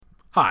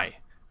Hi,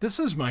 this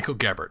is Michael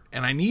Gebert,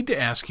 and I need to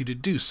ask you to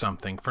do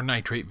something for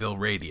Nitrateville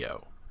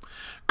Radio.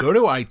 Go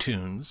to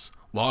iTunes,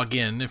 log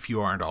in if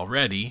you aren't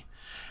already,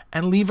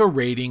 and leave a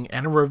rating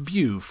and a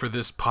review for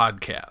this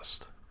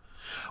podcast.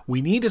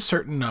 We need a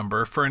certain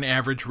number for an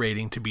average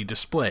rating to be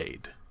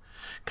displayed.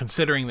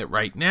 Considering that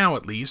right now,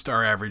 at least,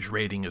 our average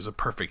rating is a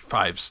perfect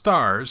 5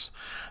 stars,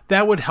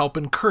 that would help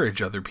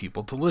encourage other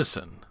people to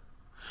listen.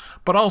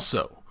 But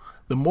also,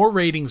 the more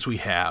ratings we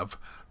have,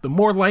 the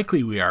more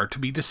likely we are to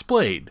be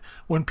displayed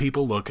when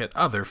people look at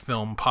other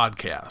film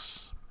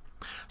podcasts.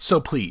 So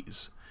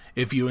please,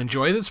 if you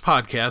enjoy this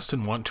podcast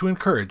and want to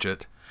encourage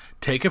it,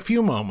 take a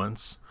few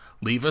moments,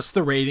 leave us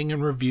the rating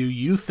and review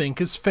you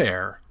think is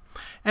fair,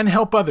 and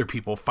help other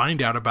people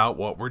find out about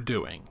what we're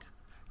doing.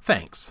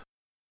 Thanks.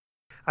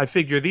 I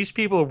figure these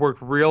people have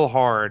worked real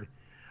hard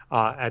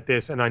at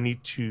this, and I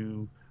need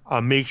to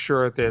make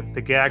sure that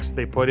the gags that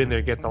they put in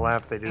there get the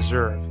laugh they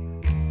deserve.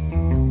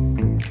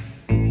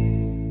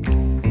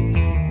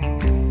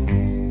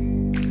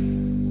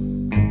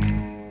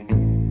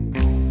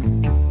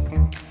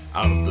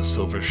 Out of the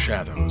silver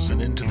shadows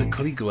and into the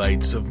Klieg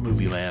lights of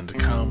Movieland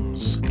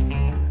comes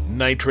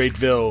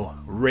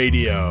Nitrateville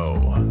Radio.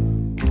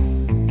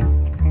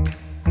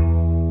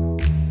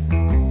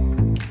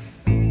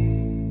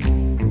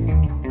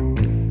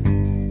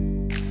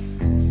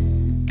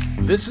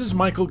 This is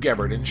Michael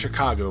Gebert in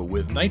Chicago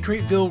with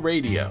Nitrateville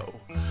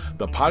Radio,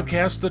 the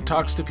podcast that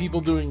talks to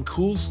people doing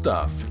cool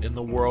stuff in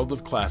the world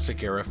of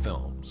classic era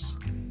films.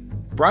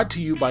 Brought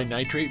to you by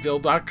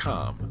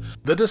Nitrateville.com,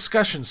 the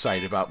discussion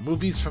site about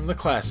movies from the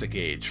classic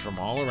age from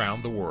all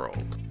around the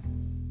world.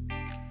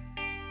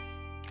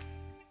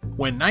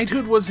 When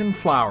Knighthood Was in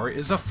Flower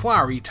is a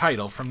flowery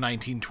title from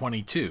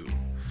 1922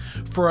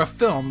 for a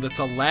film that's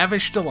a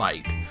lavish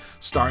delight,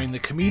 starring the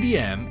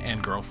comedienne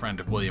and girlfriend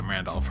of William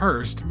Randolph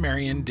Hearst,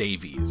 Marion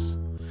Davies.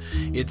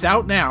 It's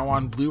out now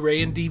on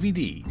Blu-ray and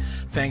DVD,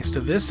 thanks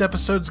to this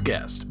episode's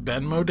guest,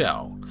 Ben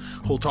Modell,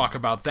 who'll talk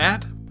about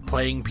that,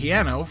 playing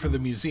piano for the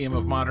Museum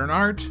of Modern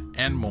Art,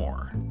 and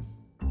more.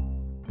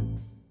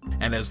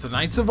 And as the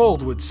knights of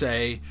old would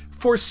say,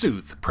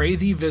 forsooth, pray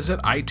thee visit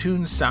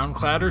iTunes,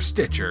 SoundCloud, or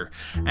Stitcher,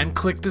 and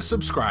click to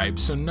subscribe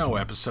so no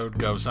episode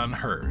goes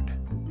unheard.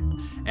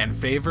 And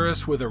favor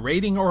us with a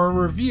rating or a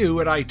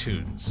review at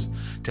iTunes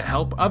to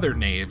help other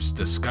knaves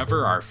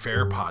discover our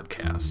fair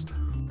podcast.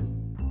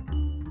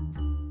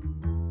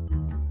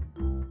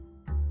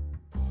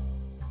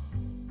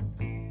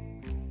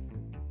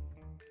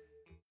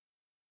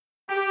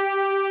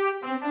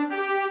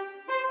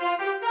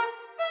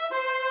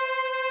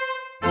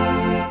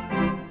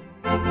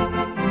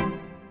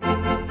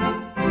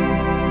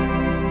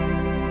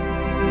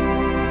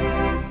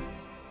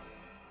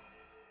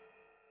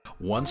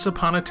 Once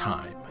upon a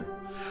time,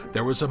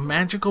 there was a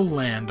magical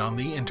land on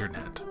the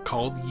internet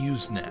called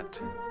Usenet,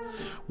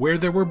 where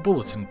there were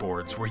bulletin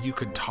boards where you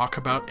could talk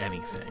about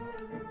anything.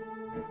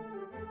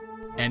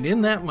 And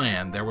in that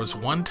land, there was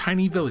one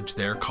tiny village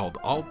there called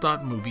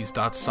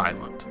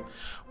alt.movies.silent,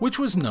 which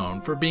was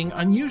known for being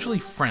unusually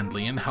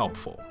friendly and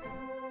helpful.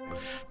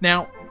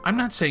 Now, I'm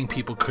not saying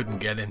people couldn't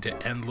get into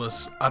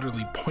endless,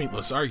 utterly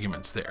pointless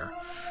arguments there.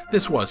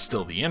 This was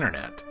still the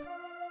internet.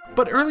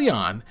 But early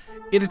on,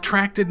 it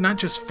attracted not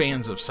just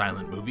fans of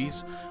silent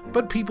movies,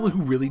 but people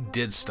who really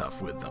did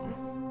stuff with them.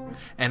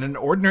 And an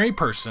ordinary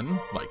person,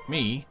 like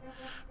me,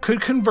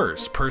 could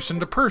converse person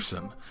to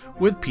person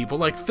with people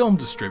like film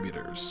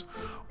distributors,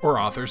 or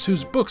authors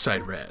whose books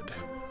I'd read,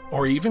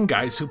 or even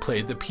guys who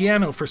played the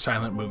piano for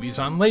silent movies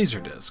on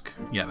Laserdisc.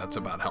 Yeah, that's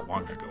about how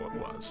long ago it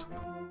was.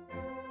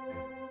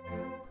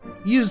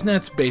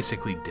 Usenet's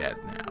basically dead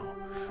now.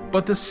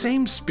 But the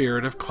same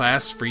spirit of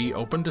class-free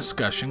open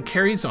discussion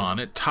carries on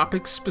at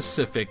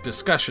topic-specific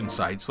discussion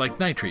sites like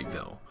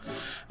Nitrateville,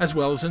 as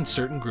well as in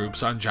certain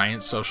groups on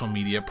giant social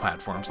media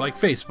platforms like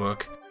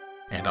Facebook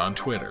and on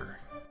Twitter.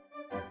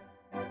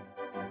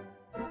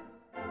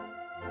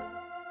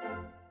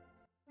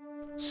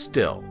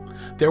 Still,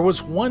 there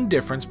was one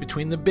difference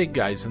between the big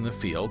guys in the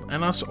field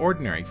and us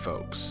ordinary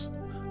folks.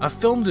 A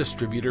film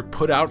distributor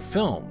put out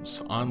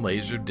films on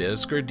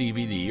Laserdisc or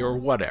DVD or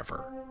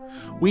whatever.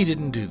 We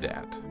didn't do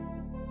that.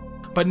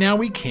 But now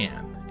we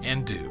can,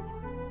 and do.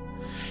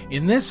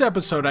 In this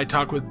episode, I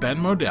talk with Ben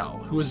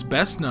Modell, who is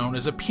best known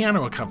as a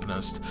piano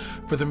accompanist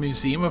for the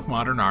Museum of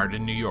Modern Art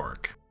in New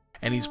York,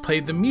 and he's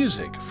played the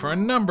music for a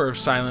number of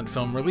silent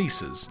film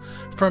releases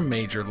from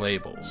major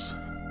labels.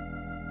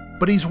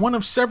 But he's one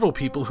of several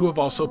people who have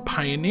also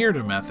pioneered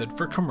a method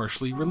for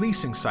commercially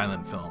releasing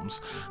silent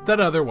films that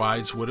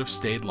otherwise would have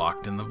stayed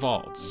locked in the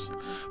vaults,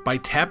 by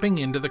tapping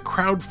into the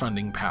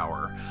crowdfunding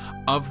power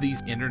of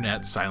these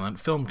internet silent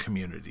film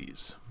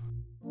communities.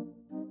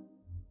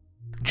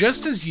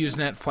 Just as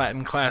Usenet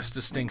flattened class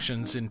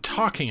distinctions in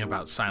talking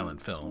about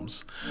silent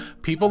films,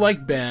 people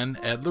like Ben,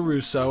 Ed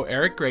LaRusso,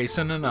 Eric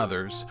Grayson, and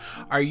others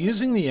are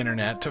using the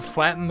internet to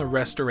flatten the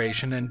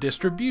restoration and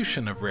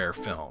distribution of rare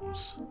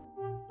films.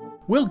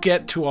 We'll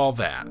get to all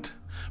that,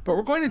 but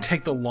we're going to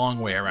take the long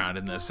way around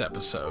in this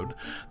episode,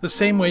 the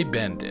same way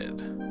Ben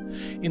did.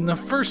 In the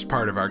first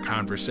part of our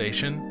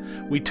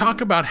conversation, we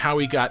talk about how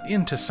he got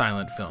into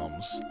silent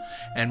films,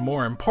 and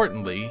more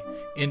importantly,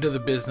 into the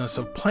business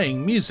of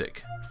playing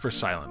music for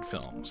silent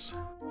films.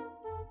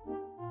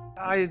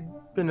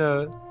 I'd been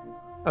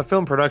a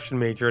film production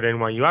major at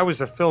NYU. I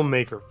was a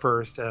filmmaker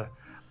first,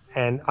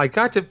 and I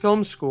got to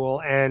film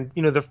school, and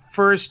the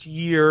first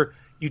year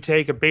you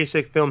take a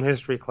basic film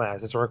history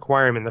class. It's a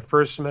requirement. The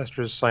first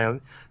semester is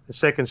silent. The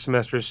second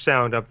semester is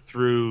sound up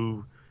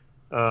through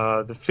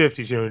the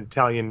 50s,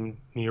 Italian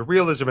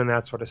neorealism and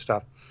that sort of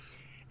stuff.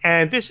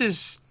 And this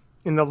is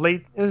the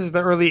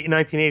early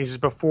 1980s, this is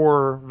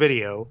before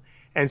video.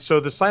 And so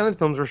the silent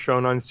films were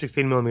shown on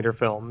 16 millimeter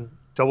film,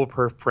 double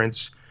perf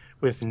prints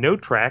with no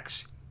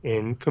tracks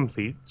in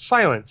complete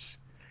silence.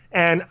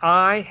 And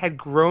I had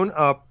grown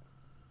up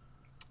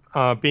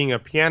being a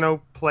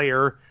piano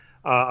player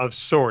of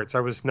sorts. I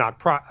was not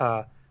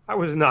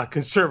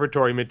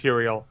conservatory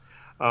material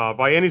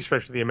by any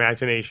stretch of the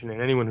imagination,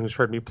 and anyone who's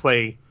heard me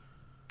play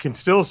can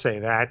still say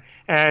that.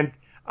 And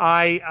but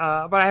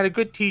I had a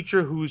good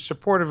teacher who's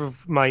supportive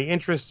of my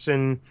interests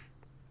and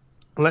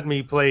let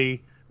me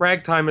play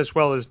ragtime as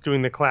well as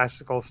doing the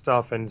classical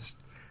stuff and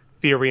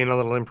theory and a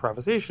little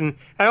improvisation.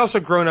 I also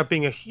grown up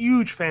being a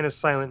huge fan of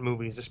silent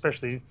movies,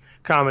 especially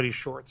comedy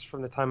shorts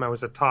from the time I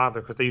was a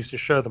toddler, because they used to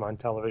show them on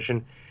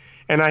television.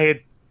 And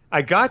I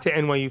got to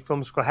NYU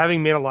Film School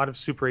having made a lot of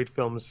Super 8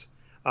 films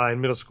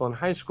in middle school and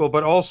high school,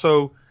 but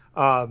also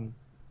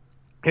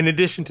in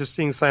addition to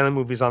seeing silent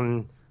movies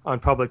on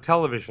public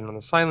television on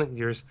the silent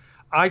years,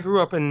 I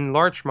grew up in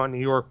Larchmont, New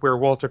York, where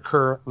Walter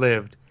Kerr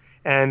lived.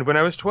 And when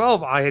I was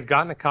 12, I had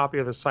gotten a copy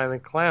of The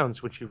Silent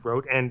Clowns, which he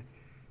wrote, and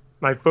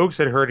my folks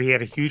had heard he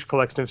had a huge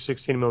collection of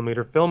 16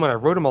 millimeter film, and I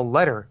wrote him a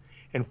letter.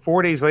 And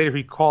 4 days later,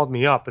 he called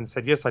me up and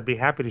said, yes, I'd be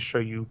happy to show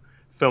you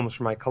films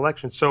from my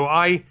collection. So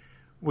I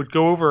would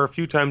go over a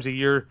few times a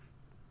year,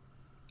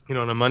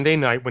 on a Monday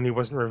night when he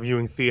wasn't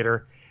reviewing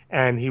theater,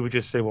 and he would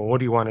just say, well, what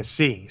do you want to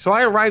see? So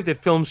I arrived at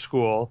film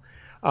school,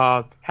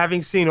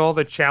 having seen all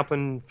the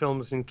Chaplin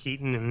films in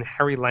Keaton and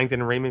Harry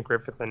Langdon and Raymond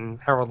Griffith and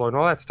Harold Lloyd and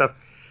all that stuff.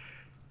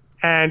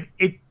 And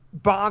it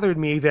bothered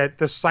me that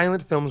the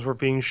silent films were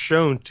being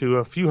shown to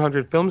a few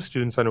hundred film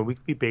students on a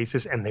weekly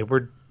basis, and they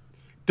were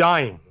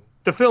dying.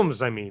 The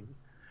films, I mean.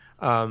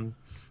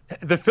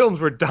 The films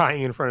were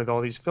dying in front of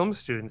all these film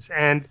students.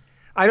 And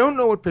I don't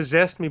know what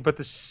possessed me, but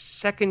the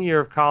second year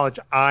of college,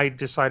 I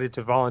decided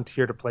to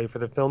volunteer to play for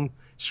the film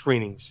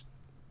screenings.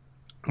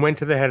 Went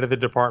to the head of the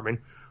department,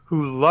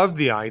 who loved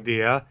the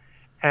idea,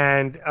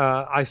 and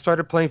I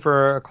started playing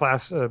for a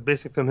class, a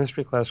basic film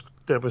history class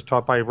that was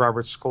taught by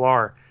Robert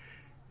Sklar.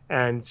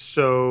 And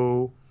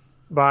so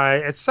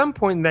at some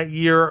point in that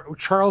year,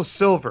 Charles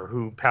Silver,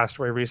 who passed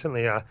away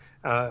recently,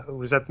 who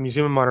was at the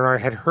Museum of Modern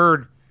Art, had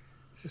heard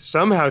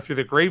somehow through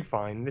the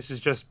grapevine, this is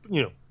just,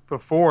 way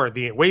before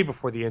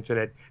the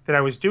internet, that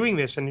I was doing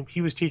this, and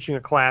he was teaching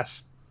a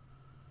class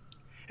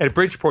at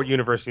Bridgeport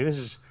University. This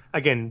is,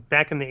 again,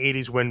 back in the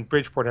 80s when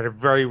Bridgeport had a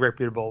very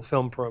reputable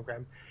film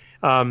program,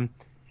 and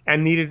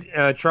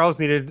Charles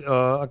needed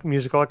a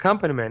musical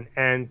accompaniment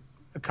and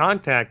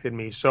contacted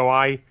me. So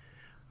I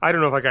don't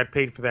know if I got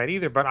paid for that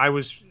either, but I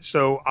was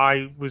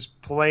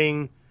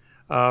playing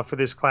for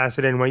this class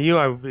at NYU.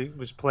 I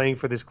was playing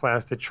for this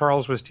class that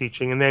Charles was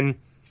teaching, and then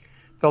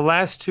the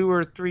last 2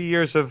 or 3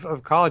 years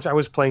of college, I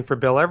was playing for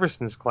Bill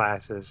Everson's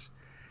classes.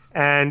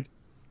 And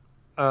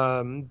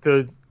I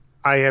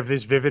have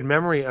this vivid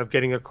memory of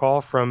getting a call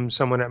from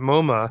someone at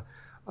MoMA.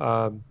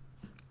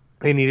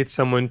 They needed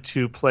someone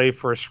to play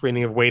for a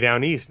screening of Way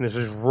Down East. And this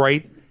was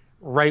right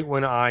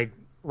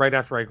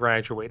after I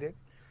graduated.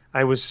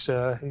 I was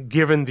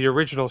given the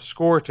original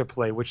score to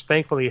play, which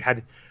thankfully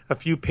had a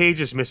few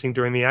pages missing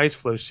during the ice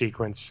flow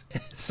sequence.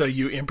 So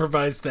you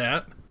improvised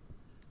that?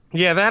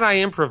 Yeah, that I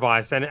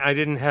improvised, and I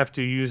didn't have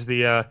to use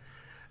the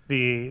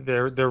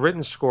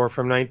written score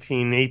from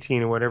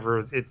 1918 or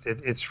whatever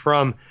it's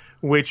from,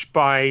 which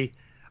by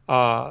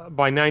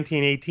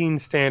 1918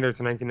 standards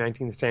and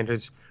 1919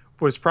 standards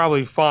was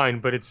probably fine,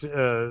 but it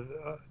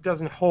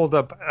doesn't hold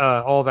up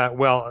all that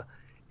well.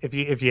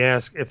 If you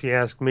ask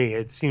me,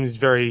 it seems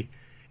very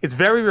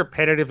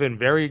repetitive and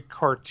very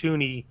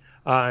cartoony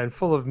and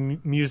full of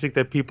music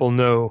that people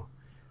know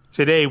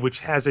today,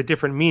 which has a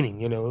different meaning.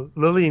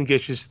 Lillian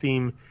Gish's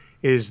theme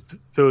is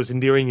those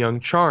endearing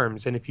young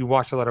charms, and if you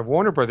watch a lot of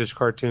Warner Brothers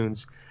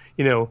cartoons,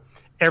 every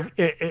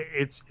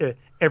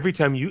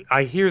time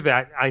I hear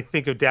that, I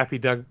think of Daffy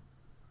Duck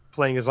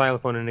playing a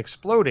xylophone and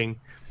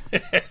exploding,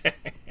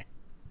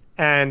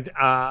 and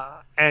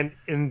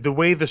in the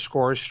way the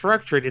score is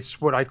structured, it's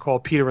what I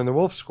call Peter and the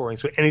Wolf scoring.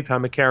 So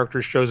anytime a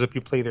character shows up,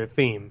 you play their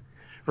theme,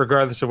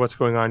 regardless of what's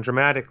going on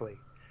dramatically.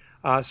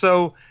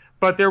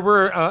 But there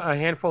were a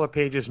handful of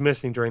pages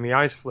missing during the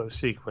ice flow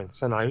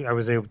sequence, and I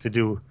was able to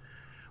do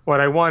what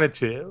I wanted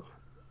to do.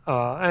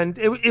 And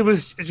it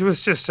was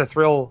just a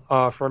thrill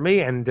for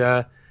me. And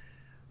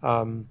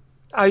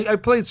I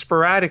played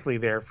sporadically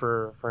there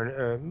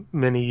for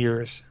many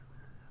years.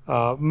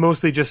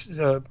 mostly just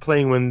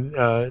playing when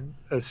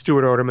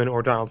Stuart Oderman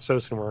or Donald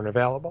Sosin weren't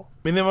available. I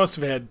mean, they must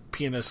have had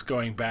pianists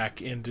going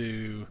back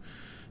into,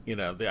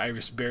 the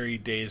Iris Berry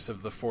days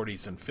of the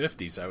 40s and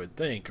 50s, I would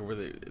think. Or were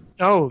they...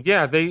 Oh,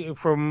 yeah.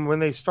 From when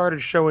they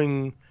started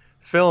showing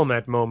film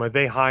at MoMA,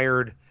 they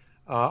hired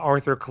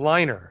Arthur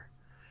Kleiner,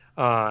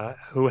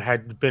 who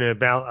had been a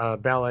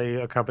ballet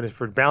accompanist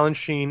for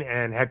Balanchine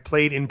and had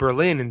played in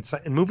Berlin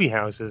in movie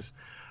houses.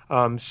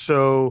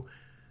 So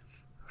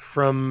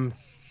from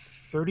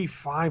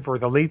 35 or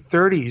the late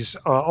 30s,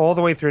 all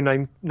the way through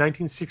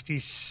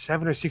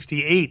 1967 or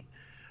 68,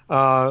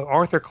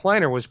 Arthur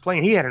Kleiner was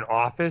playing. He had an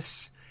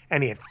office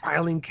and he had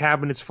filing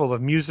cabinets full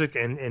of music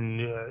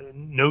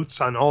and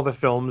notes on all the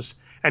films,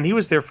 and he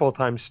was their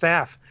full-time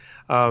staff.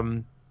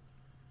 And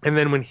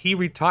then when he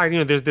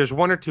retired, there's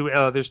one or two,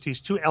 there's these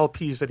two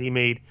LPs that he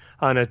made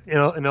on an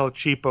El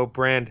Cheapo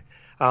brand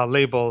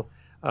label.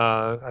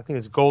 I think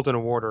it's Golden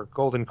Award or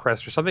Golden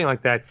Crest or something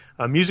like that.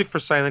 Music for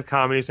silent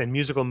comedies and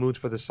musical moods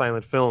for the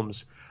silent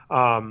films,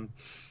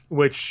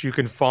 which you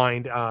can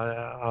find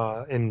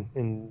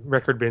in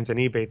record bins and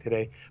eBay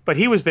today. But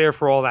he was there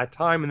for all that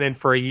time, and then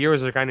for a year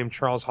was a guy named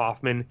Charles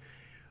Hoffman,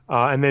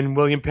 and then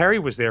William Perry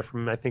was there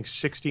from I think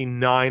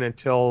 '69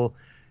 until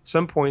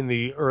some point in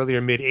the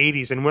earlier mid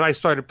 '80s. And when I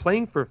started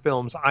playing for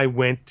films, I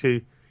went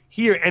to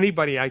hear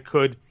anybody I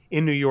could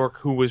in New York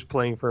who was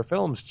playing for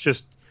films.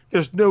 Just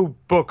there's no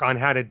book on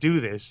how to do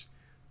this.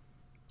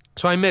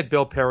 So I met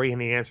Bill Perry,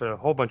 and he answered a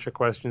whole bunch of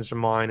questions of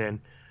mine.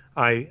 And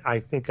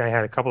I think I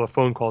had a couple of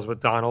phone calls with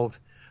Donald,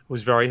 who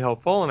was very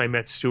helpful. And I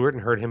met Stuart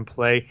and heard him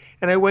play.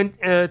 And I went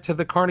to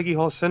the Carnegie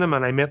Hall Cinema,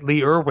 and I met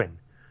Lee Irwin,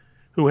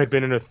 who had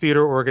been a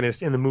theater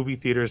organist in the movie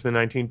theaters in the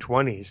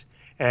 1920s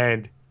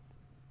and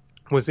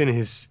was in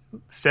his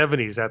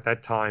 70s at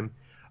that time.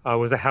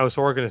 Was a house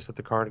organist at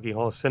the Carnegie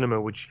Hall Cinema,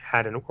 which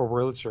had a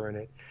Wurlitzer in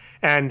it.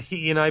 And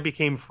he and I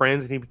became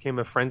friends, and he became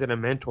a friend and a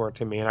mentor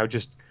to me. And I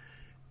just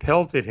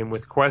pelted him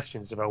with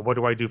questions about, what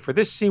do I do for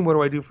this scene? What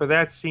do I do for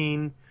that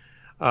scene?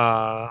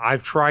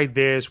 I've tried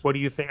this. What do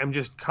you think? I'm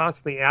just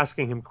constantly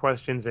asking him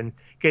questions and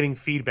getting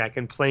feedback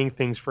and playing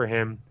things for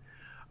him.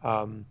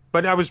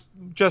 But I was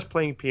just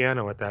playing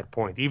piano at that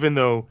point, even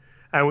though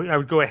I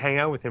would go and hang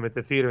out with him at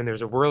the theater, and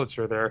there's a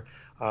Wurlitzer there.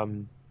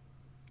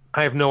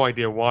 I have no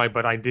idea why,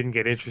 but I didn't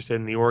get interested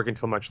in the organ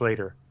until much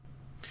later.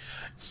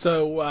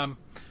 So,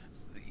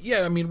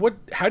 yeah, I mean,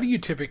 how do you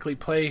typically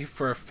play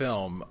for a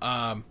film?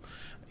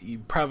 You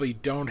probably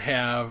don't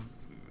have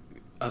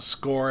a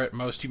score at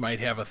most. You might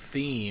have a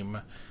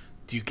theme.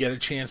 Do you get a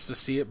chance to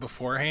see it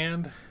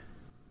beforehand?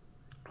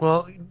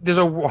 Well, there's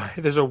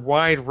a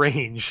wide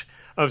range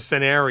of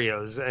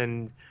scenarios,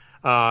 and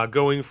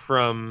going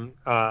from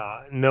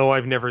no,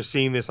 I've never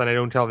seen this and I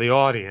don't tell the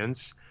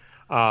audience,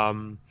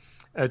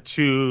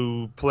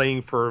 to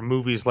playing for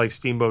movies like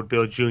Steamboat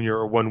Bill Jr.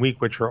 or One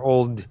Week, which are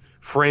old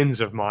friends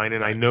of mine,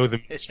 and I know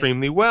them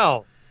extremely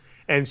well.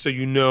 And so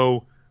you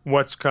know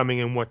what's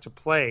coming and what to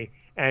play,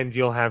 and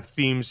you'll have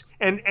themes.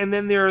 And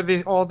then there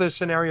are all the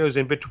scenarios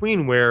in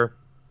between where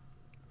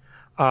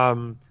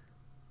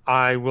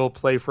I will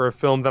play for a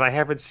film that I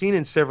haven't seen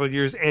in several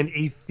years, and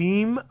a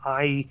theme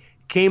I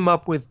came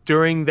up with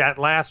during that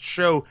last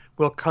show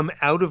will come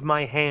out of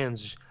my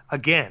hands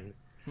again.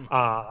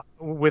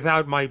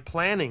 Without my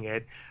planning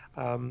it.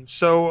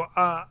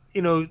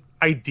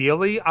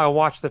 Ideally, I'll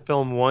watch the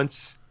film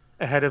once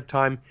ahead of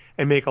time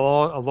and make a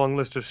long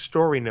list of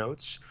story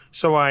notes.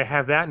 So I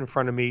have that in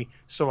front of me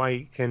so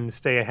I can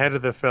stay ahead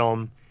of the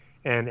film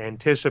and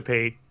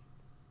anticipate,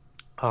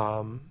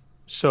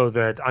 so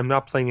that I'm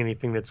not playing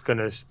anything that's going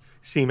to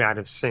seem out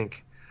of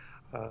sync.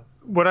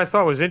 What I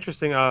thought was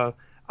interesting, I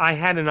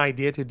had an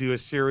idea to do a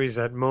series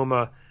at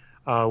MoMA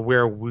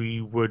where we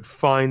would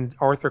find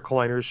Arthur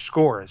Kleiner's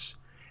scores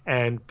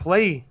and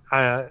play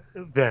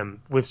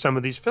them with some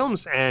of these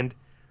films. And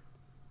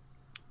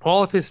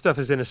all of his stuff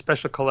is in a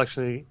special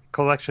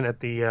collection at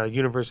the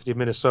University of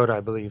Minnesota, I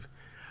believe.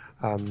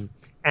 And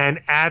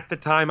at the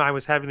time I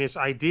was having this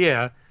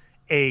idea,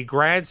 a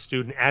grad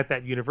student at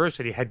that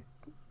university had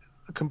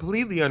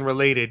completely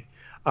unrelated,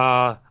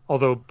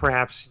 although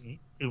perhaps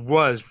it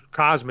was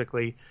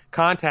cosmically,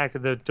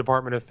 contacted the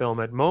Department of Film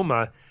at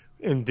MoMA.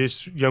 And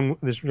this young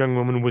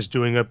woman was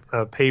doing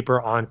a paper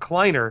on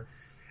Kleiner,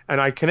 and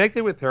I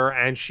connected with her,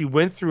 and she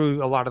went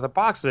through a lot of the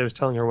boxes. I was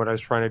telling her what I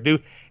was trying to do,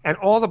 and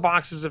all the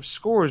boxes of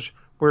scores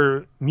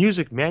were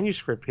music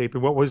manuscript paper.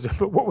 What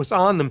was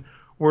on them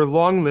were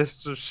long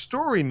lists of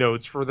story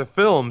notes for the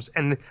films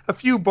and a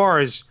few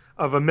bars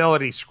of a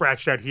melody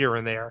scratched out here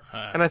and there.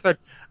 And I thought,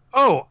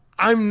 oh,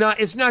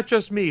 it's not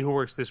just me who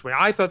works this way.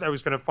 I thought I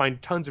was going to find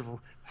tons of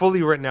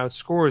fully written out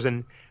scores,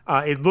 and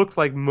it looked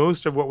like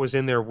most of what was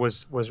in there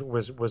was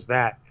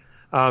that.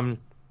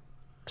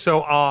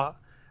 So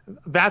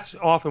that's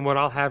often what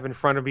I'll have in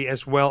front of me,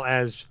 as well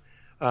as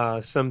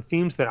some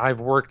themes that I've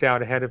worked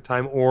out ahead of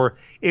time, or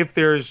if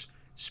there's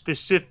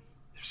specific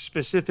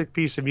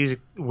piece of music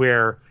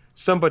where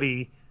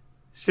somebody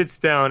sits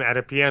down at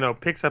a piano,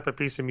 picks up a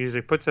piece of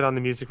music, puts it on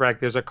the music rack,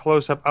 there's a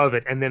close-up of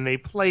it, and then they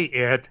play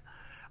it.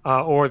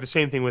 Or the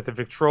same thing with the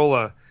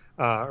Victrola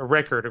a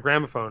record, a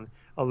gramophone,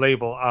 a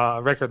label,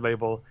 a record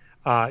label,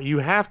 you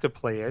have to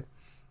play it,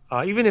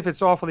 even if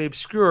it's awfully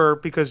obscure,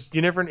 because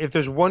you never. If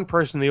there's one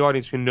person in the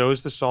audience who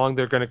knows the song,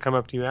 they're going to come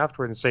up to you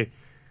afterward and say,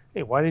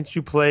 "Hey, why didn't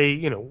you play?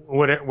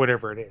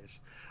 Whatever it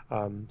is."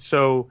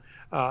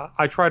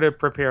 I try to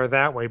prepare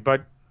that way,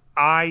 but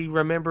I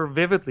remember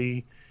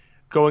vividly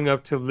going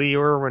up to Lee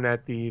Irwin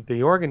at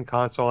the organ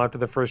console after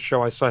the first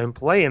show. I saw him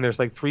play, and there's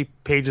like 3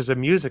 pages of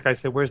music. I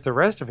said, "Where's the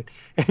rest of it?"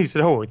 And he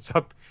said, "Oh, it's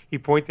up." He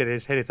pointed at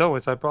his head. It's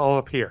up, all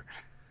up here.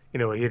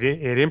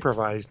 It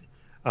improvised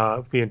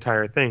the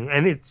entire thing,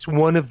 and it's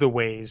one of the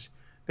ways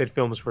that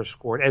films were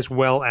scored, as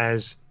well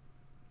as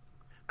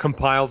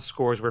compiled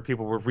scores where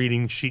people were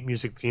reading sheet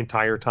music the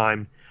entire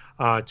time,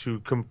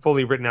 to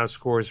fully written out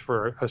scores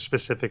for a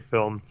specific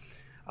film.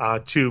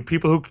 To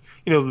people who,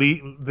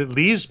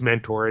 Lee's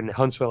mentor in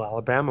Huntsville,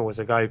 Alabama, was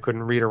a guy who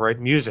couldn't read or write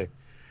music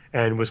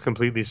and was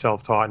completely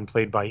self-taught and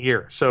played by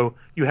ear. So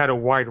you had a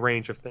wide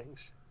range of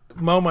things.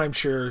 MoMA, I'm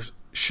sure,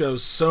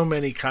 shows so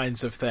many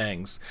kinds of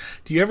things.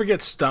 Do you ever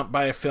get stumped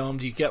by a film?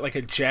 Do you get like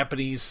a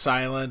Japanese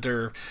silent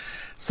or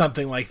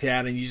something like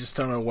that and you just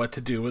don't know what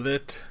to do with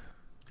it?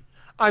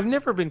 I've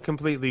never been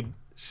completely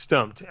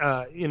stumped.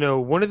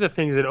 One of the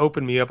things that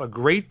opened me up a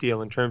great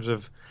deal in terms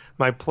of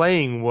my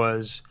playing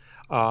was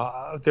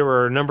there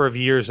were a number of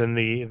years in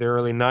the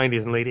early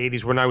 90s and late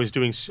 80s when I was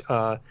doing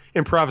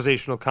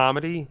improvisational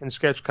comedy and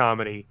sketch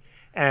comedy.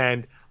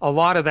 And a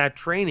lot of that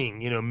training,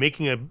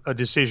 making a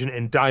decision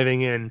and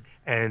diving in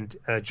and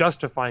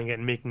justifying it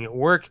and making it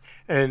work,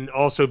 and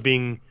also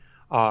being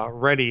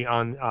ready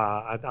on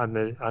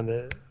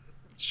the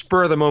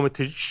spur of the moment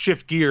to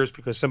shift gears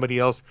because somebody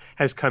else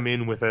has come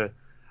in with a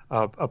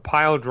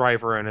pile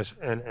driver and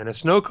a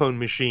snow cone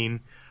machine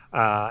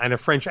and a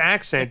French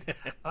accent.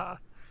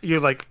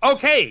 You're like,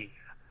 okay,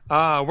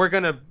 we're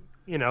gonna,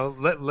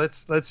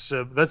 let's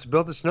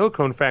build a snow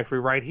cone factory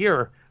right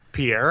here,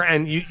 Pierre.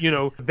 And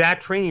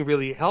that training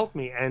really helped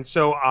me. And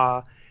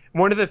so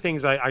one of the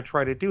things I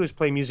try to do is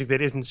play music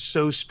that isn't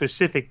so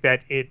specific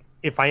that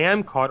if I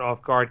am caught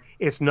off guard,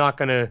 it's not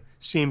going to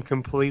seem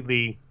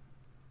completely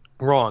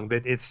wrong.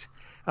 That it's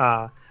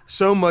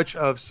so much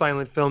of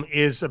silent film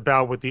is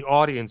about what the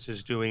audience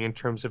is doing in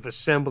terms of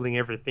assembling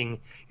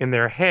everything in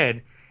their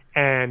head,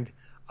 and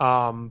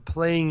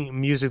playing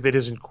music that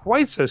isn't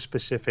quite so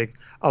specific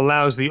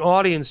allows the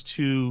audience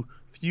to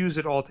fuse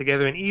it all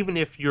together. And even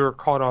if you're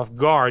caught off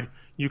guard,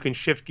 you can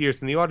shift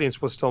gears and the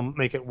audience will still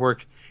make it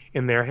work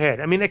in their head.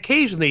 I mean,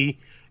 occasionally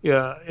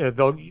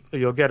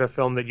you'll get a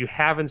film that you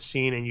haven't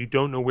seen and you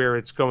don't know where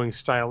it's going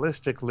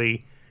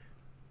stylistically.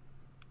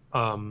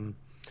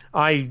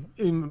 My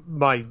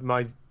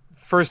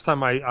first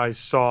time I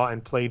saw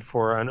and played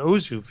for an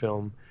Ozu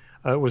film,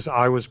 it was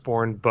I Was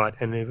Born But,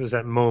 and it was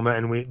at MoMA,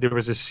 and there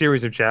was a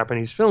series of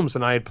Japanese films,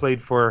 and I had played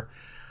for,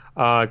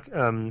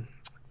 I'm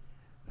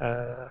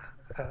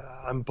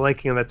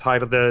blanking on the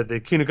title,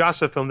 the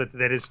Kinugasa film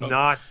that is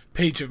not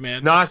Page of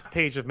Madness. Not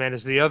Page of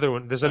Madness, the other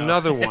one. There's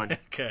another one.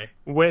 Okay.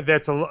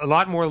 That's a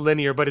lot more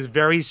linear, but it's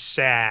very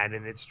sad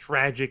and it's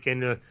tragic,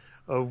 and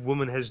a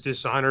woman has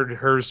dishonored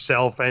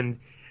herself, and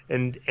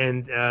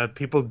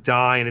people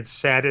die, and it's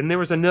sad. And there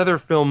was another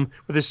film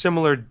with a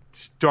similar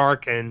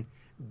dark and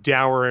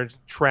dour,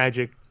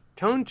 tragic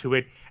tone to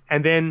it.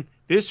 And then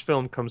this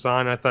film comes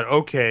on, and I thought,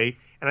 okay.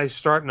 And I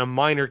start in a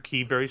minor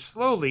key very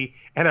slowly,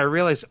 and I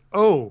realized,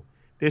 oh,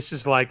 this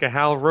is like a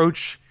Hal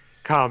Roach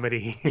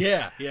comedy.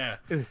 Yeah.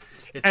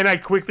 And I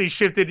quickly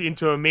shifted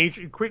into a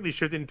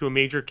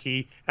major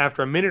key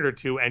after a minute or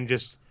two, and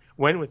just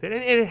went with it.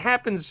 And it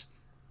happens.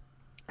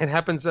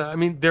 I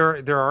mean,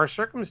 there are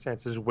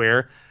circumstances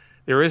where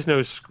there is no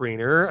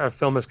screener. A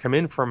film has come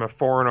in from a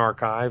foreign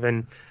archive,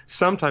 and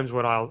sometimes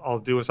what I'll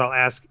do is I'll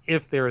ask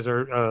if there is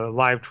a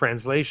live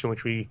translation,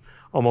 which we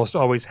almost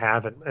always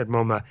have at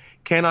MoMA.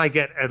 Can I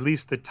get at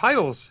least the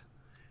titles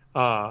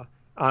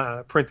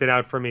printed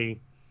out for me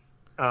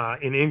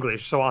in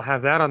English? So I'll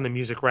have that on the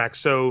music rack.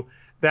 So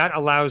that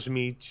allows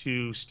me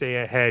to stay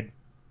ahead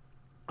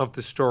of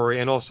the story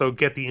and also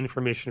get the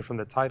information from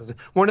the titles.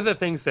 One of the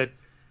things that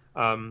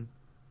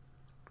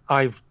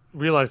I've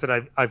realized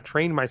that I've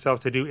trained myself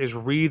to do is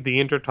read the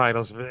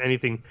intertitles of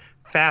anything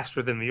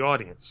faster than the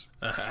audience,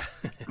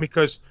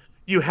 because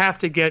you have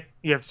to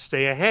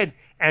stay ahead,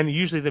 and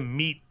usually the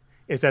meat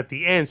is at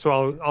the end.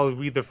 So I'll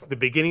read the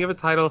beginning of a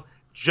title,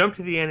 jump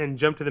to the end, and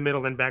jump to the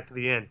middle, then back to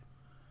the end.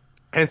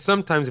 And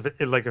sometimes if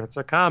it's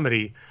a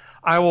comedy,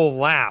 I will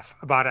laugh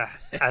about a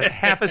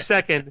half a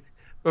second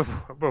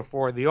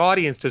before the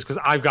audience does, because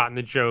I've gotten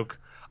the joke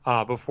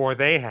before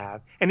they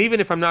have. And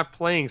even if I'm not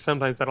playing,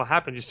 sometimes that'll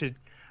happen.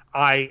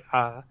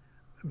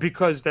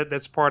 Because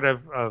that's part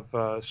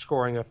of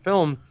scoring a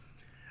film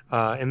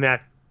in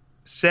that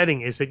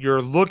setting, is that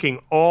you're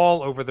looking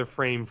all over the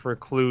frame for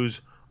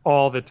clues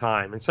all the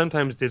time. And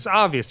sometimes it's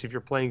obvious if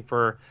you're playing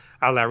for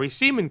a Larry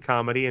Seaman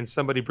comedy and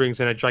somebody brings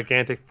in a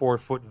gigantic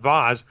 4-foot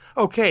vase,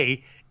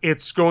 okay,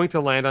 it's going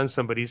to land on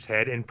somebody's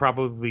head and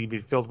probably be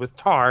filled with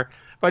tar.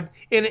 But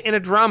in a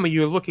drama,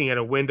 you're looking at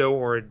a window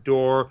or a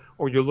door,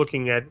 or you're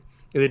looking at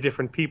the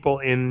different people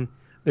in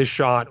the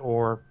shot,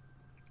 or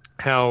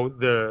how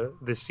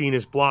the scene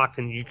is blocked,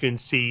 and you can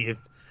see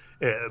if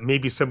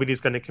maybe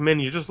somebody's going to come in.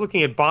 You're just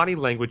looking at body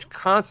language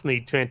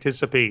constantly to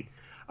anticipate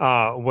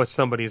what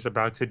somebody is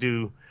about to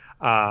do,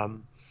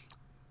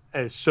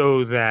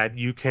 so that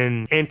you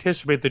can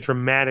anticipate the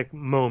dramatic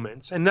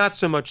moments and not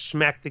so much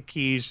smack the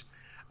keys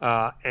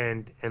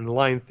and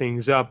line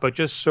things up, but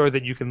just so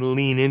that you can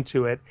lean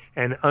into it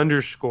and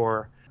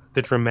underscore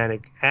the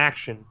dramatic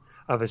action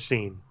of a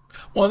scene.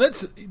 Well,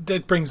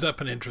 that brings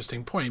up an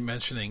interesting point,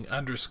 mentioning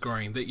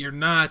underscoring that you're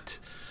not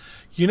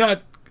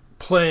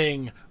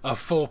playing a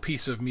full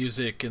piece of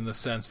music in the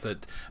sense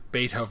that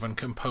Beethoven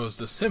composed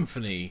a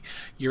symphony.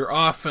 You're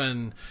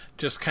often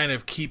just kind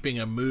of keeping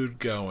a mood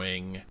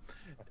going.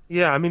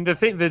 Yeah, I mean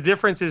the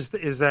difference is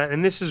that,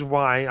 and this is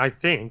why I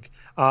think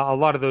a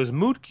lot of those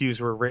mood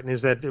cues were written,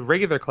 is that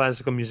regular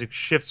classical music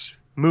shifts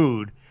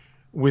mood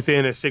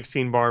within a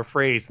 16-bar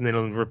phrase, and then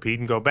it'll repeat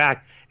and go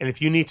back. And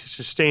if you need to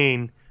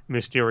sustain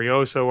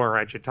Misterioso or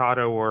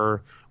Agitato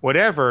or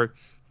whatever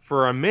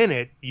for a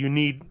minute, you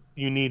need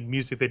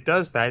music that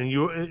does that, and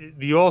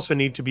you also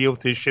need to be able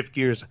to shift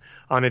gears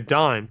on a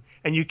dime.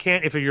 And you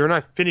can't, if you're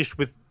not finished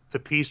with the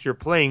piece you're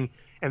playing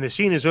and the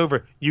scene is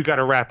over, you got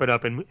to wrap it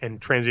up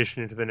and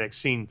transition into the next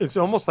scene. It's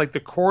almost like the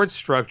chord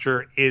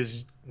structure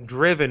is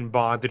driven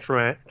by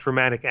the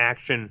dramatic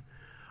action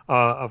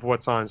of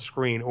what's on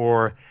screen,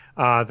 or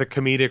the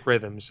comedic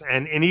rhythms.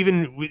 And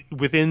even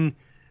within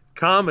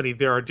comedy,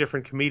 there are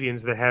different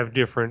comedians that have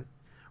different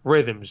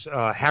rhythms.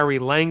 Harry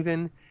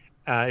Langdon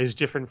is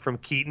different from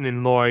Keaton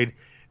and Lloyd,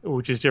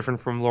 which is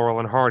different from Laurel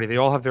and Hardy. They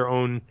all have their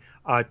own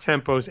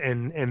tempos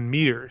and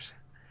meters.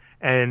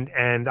 And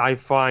I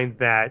find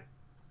that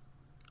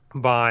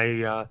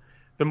by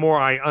the more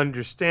I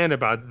understand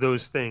about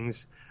those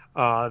things,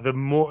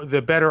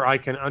 the better I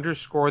can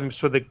underscore them,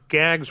 so the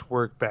gags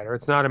work better.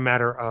 It's not a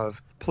matter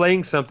of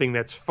playing something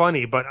that's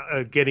funny, but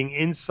getting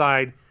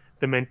inside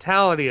the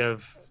mentality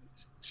of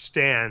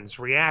Stan's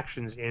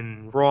reactions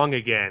in Wrong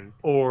Again,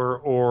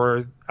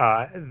 or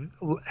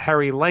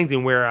Harry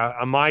Langdon,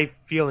 where my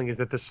feeling is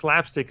that the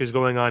slapstick is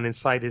going on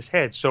inside his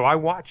head. So I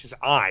watch his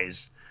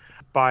eyes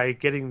by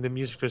getting the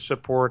music to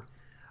support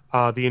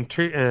the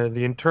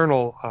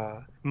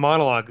internal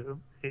monologue,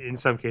 in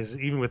some cases,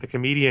 even with the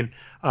comedian,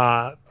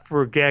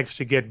 for gags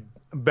to get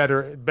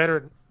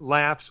better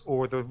laughs,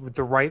 or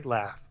the right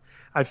laugh.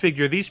 I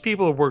figure these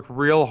people have worked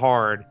real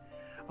hard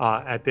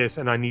at this,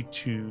 and I need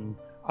to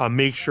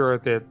make sure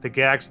that the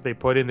gags that they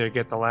put in there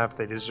get the laugh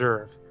they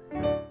deserve.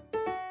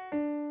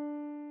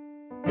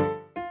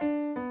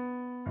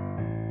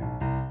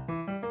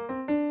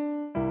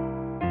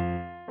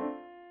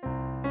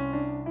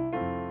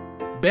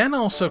 Ben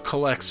also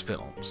collects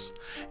films,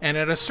 and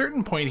at a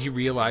certain point he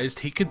realized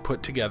he could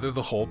put together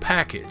the whole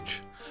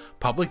package,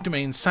 public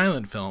domain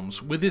silent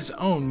films with his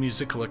own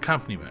musical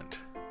accompaniment.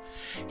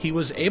 He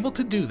was able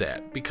to do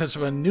that because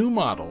of a new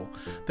model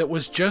that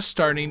was just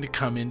starting to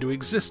come into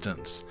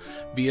existence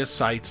via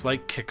sites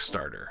like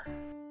Kickstarter.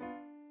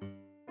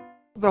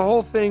 The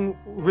whole thing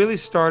really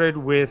started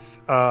with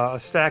a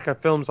stack of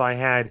films I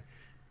had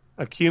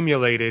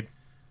accumulated,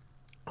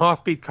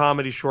 offbeat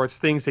comedy shorts,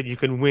 things that you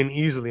can win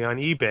easily on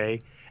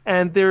eBay,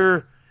 and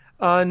there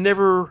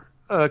never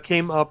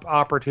came up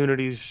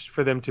opportunities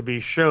for them to be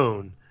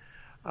shown.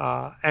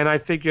 And I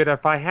figured,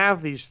 if I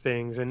have these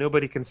things and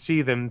nobody can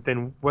see them,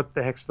 then what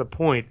the heck's the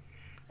point?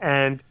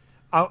 And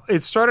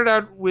it started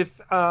out with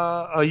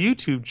a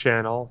YouTube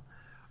channel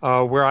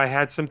where I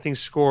had some things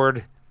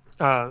scored,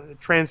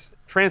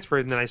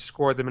 transferred, and then I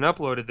scored them and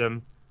uploaded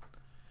them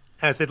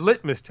as a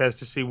litmus test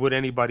to see would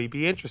anybody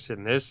be interested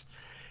in this.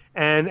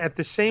 And at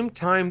the same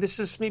time, this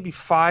is maybe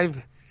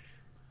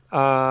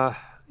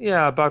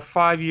about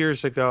 5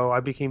 years ago, I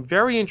became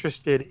very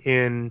interested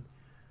in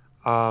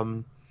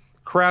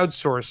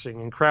crowdsourcing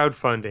and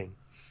crowdfunding.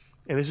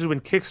 And this is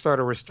when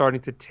Kickstarter was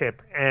starting to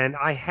tip. And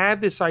I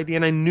had this idea,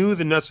 and I knew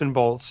the nuts and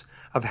bolts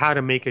of how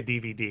to make a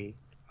DVD,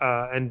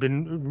 and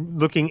been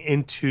looking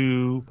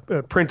into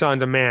a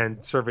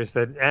print-on-demand service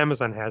that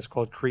Amazon has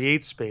called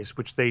CreateSpace,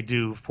 which they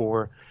do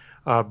for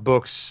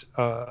books,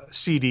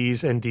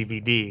 CDs, and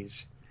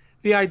DVDs.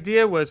 The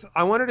idea was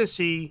I wanted to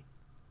see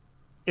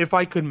if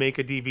I could make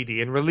a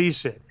DVD and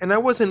release it. And I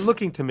wasn't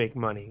looking to make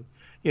money,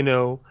 and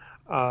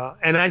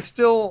I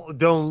still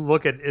don't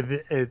look at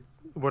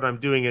what I'm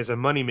doing as a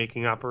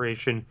money-making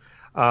operation.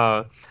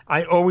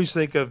 I always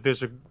think of,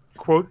 there's a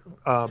quote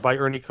by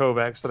Ernie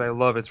Kovacs that I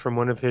love. It's from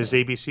one of his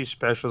ABC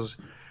specials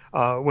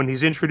when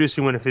he's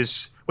introducing one of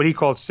his, what he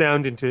called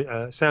sound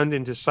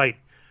into sight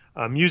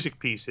music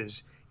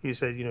pieces. He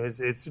said,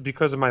 it's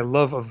because of my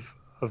love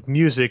of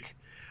music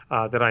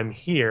that I'm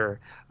here.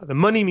 The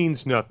money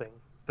means nothing.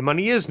 The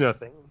money is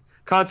nothing.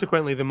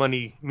 Consequently, the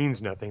money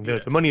means nothing.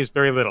 The money is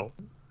very little.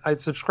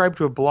 I'd subscribed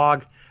to a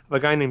blog of a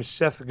guy named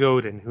Seth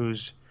Godin,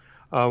 who's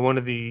one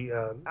of the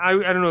I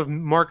don't know if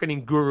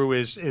marketing guru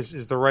is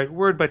the right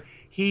word, but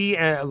he,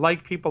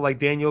 like people like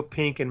Daniel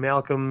Pink and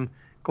Malcolm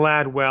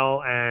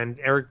Gladwell and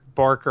Eric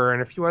Barker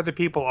and a few other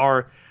people,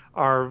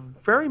 are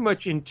very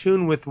much in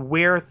tune with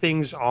where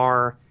things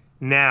are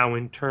now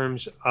in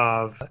terms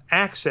of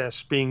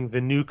access being the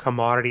new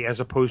commodity as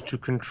opposed to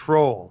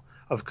control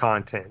of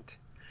content.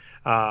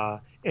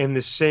 In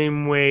the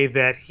same way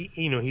that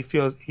he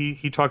feels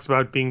he talks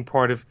about being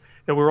part of,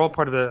 that we're all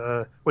part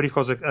of what he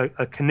calls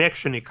a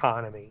connection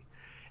economy.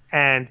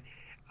 And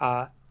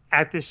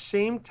at the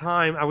same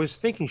time, I was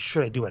thinking,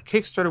 should I do a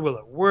Kickstarter? Will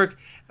it work?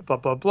 Blah,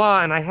 blah,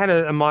 blah. And I had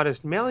a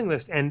modest mailing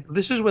list. And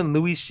this is when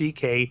Louis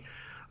C.K.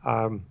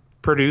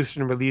 Produced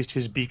and released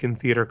his Beacon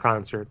Theater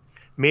concert,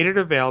 made it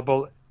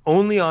available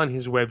only on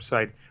his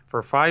website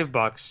for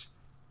 $5.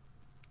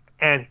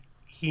 And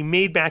he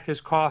made back his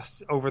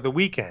costs over the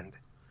weekend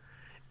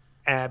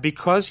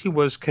because he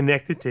was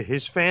connected to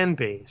his fan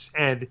base.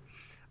 And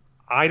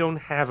I don't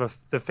have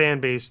the fan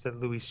base that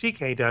Louis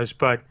C.K. does,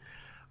 but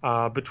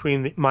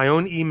between my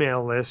own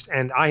email list,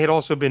 and I had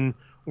also been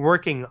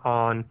working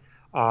on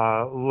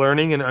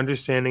learning and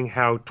understanding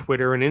how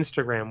Twitter and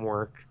Instagram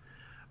work.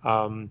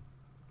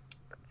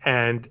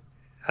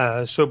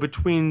 So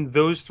between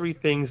those three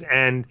things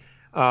and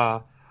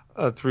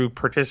through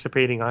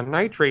participating on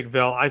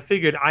Nitrateville, I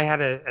figured I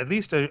had at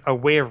least a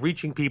way of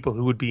reaching people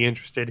who would be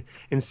interested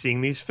in seeing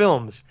these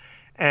films.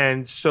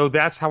 And so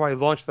that's how I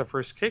launched the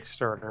first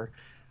Kickstarter.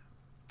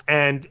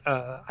 And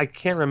I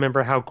can't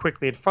remember how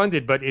quickly it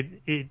funded, but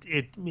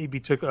it maybe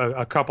took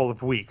a couple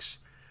of weeks.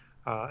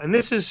 And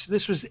this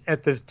was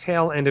at the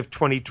tail end of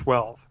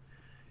 2012.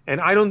 And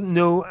I don't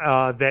know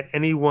that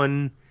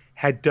anyone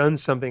had done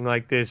something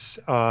like this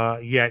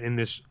yet in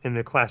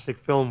the classic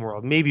film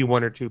world. Maybe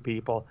one or two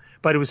people,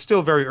 but it was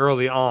still very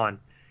early on.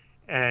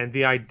 And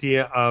the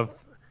idea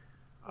of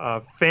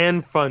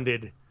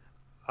fan-funded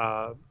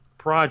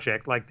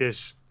project like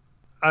this,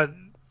 the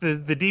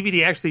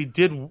DVD actually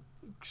did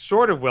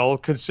sort of well,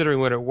 considering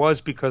what it was,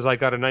 because I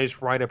got a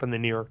nice write-up in the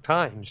New York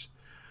Times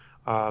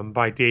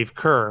by Dave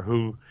Kerr,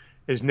 who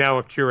is now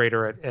a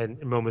curator at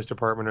MoMA's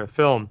Department of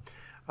Film.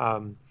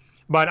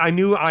 But I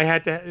knew I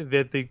had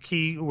that the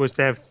key was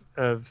to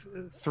have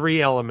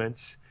three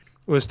elements: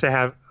 was to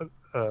have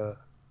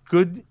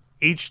good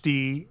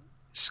HD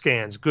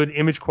scans, good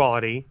image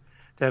quality,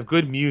 to have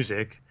good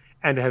music,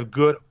 and to have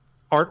good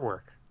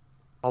artwork.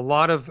 A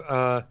lot of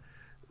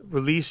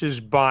releases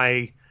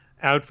by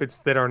outfits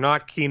that are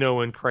not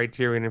Kino and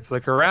Criterion and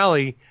Flickr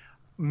Alley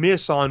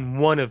miss on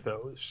one of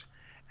those.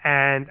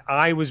 And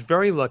I was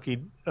very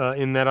lucky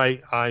in that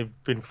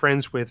I've been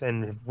friends with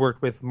and have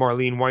worked with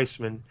Marlene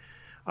Weissman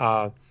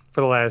for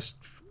the last,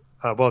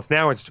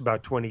 it's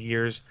about 20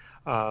 years.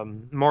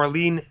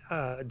 Marlene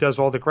does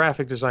all the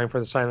graphic design for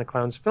the Silent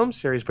Clowns film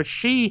series, but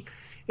she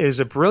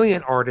is a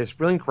brilliant artist,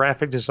 brilliant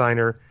graphic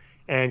designer,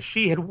 and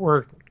she had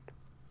worked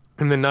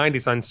in the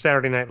 90s on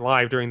Saturday Night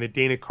Live during the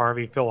Dana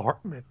Carvey, Phil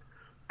Hartman,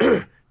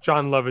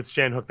 John Lovitz,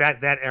 Jan Hook,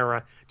 that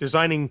era,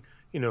 designing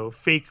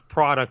fake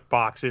product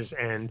boxes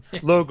and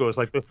logos.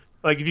 Like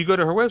if you go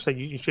to her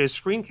website, she has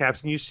screen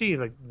caps, and you see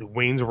like the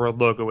Wayne's World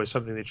logo is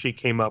something that she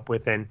came up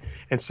with, and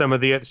some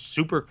of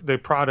the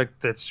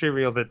product, that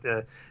cereal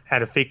that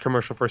had a fake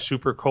commercial for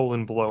Super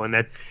Colon Blow, and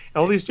that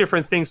all these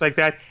different things like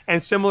that,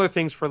 and similar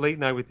things for Late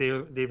Night with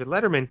David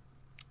Letterman.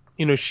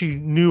 She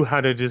knew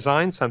how to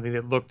design something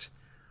that looked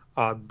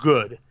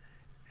good,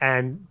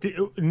 and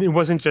it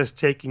wasn't just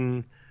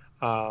taking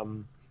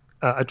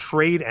a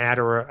trade ad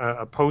or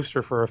a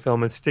poster for a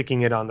film and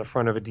sticking it on the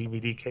front of a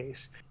DVD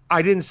case.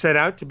 I didn't set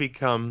out to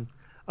become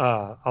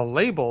a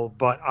label,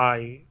 but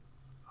I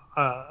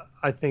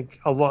think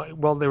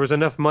there was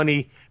enough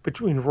money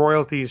between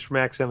royalties from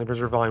Accidentally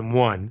Preserved Volume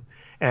 1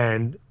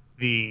 and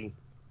the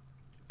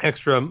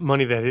extra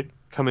money that had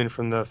come in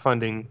from the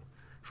funding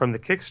from the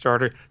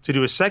Kickstarter to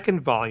do a second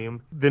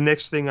volume. The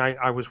next thing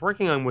I was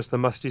working on was the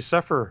Musty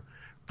Suffer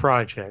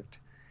project.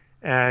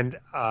 And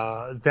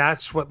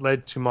that's what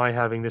led to my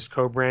having this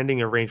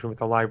co-branding arrangement with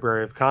the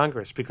Library of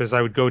Congress, because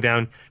I would go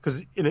down,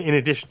 because in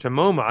addition to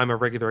MoMA, I'm a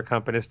regular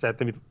accompanist at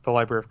the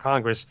Library of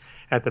Congress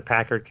at the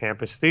Packard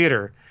Campus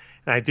Theater.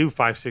 And I do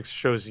 5-6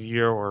 shows a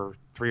year, or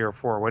 3 or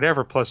 4,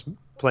 whatever, plus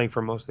playing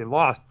for Mostly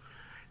Lost.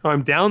 So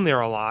I'm down there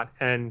a lot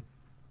and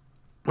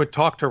would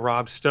talk to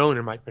Rob Stone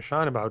and Mike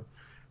Michon about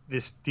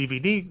this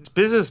DVD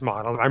business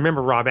model. I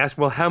remember Rob asked,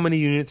 well, how many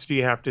units do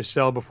you have to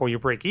sell before you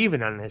break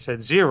even? And I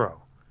said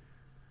 0.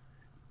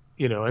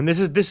 And this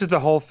is the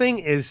whole thing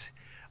is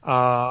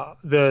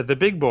the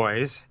big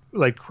boys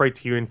like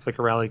Criterion,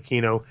 Flickr Alley,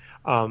 Kino.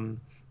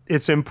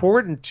 It's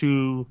important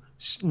to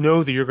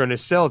know that you're going to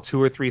sell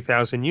 2,000 or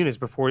 3,000 units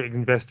before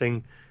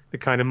investing the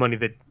kind of money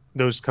that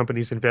those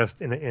companies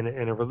invest in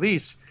a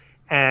release.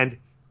 And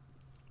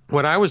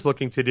what I was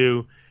looking to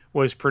do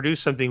was produce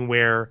something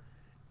where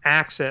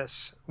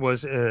access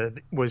was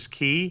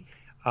key,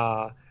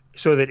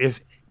 so that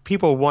if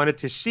people wanted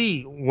to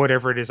see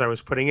whatever it is I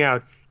was putting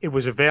out, it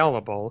was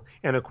available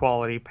in a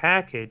quality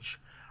package.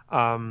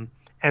 And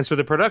so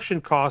the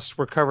production costs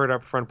were covered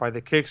up front by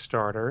the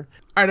Kickstarter.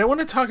 All right, I want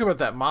to talk about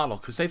that model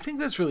because I think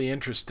that's really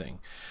interesting.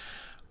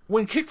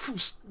 When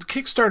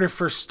Kickstarter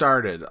first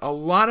started, a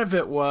lot of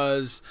it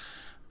was,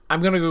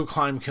 I'm going to go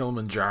climb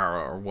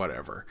Kilimanjaro or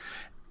whatever.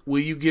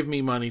 Will you give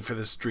me money for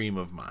this dream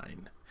of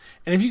mine?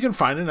 And if you can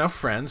find enough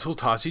friends who'll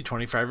toss you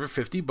 25 or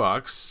 50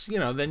 bucks,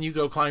 then you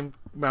go climb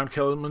Mount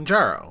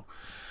Kilimanjaro.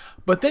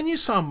 But then you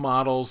saw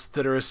models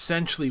that are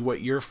essentially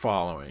what you're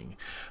following,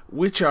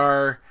 which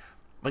are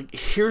like,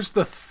 here's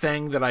the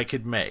thing that I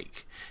could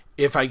make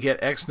if I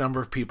get X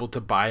number of people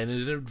to buy it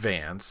in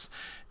advance,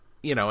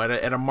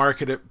 at a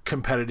market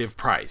competitive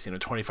price,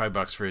 25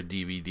 bucks for a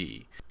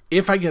DVD.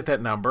 If I get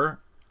that number,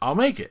 I'll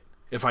make it.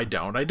 If I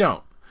don't, I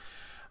don't.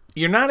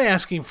 You're not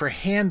asking for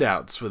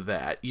handouts with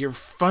that. You're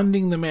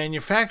funding the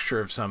manufacture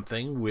of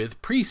something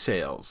with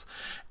pre-sales.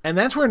 And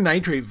that's where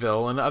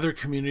Nitrateville and other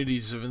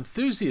communities of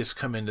enthusiasts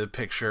come into the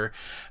picture,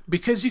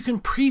 because you can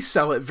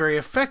pre-sell it very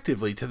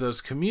effectively to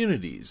those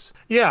communities.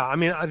 Yeah, I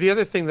mean, the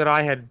other thing that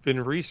I had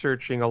been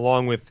researching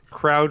along with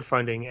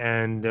crowdfunding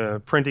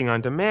and printing on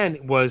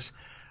demand was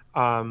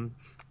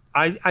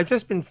I've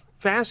just been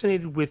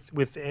fascinated with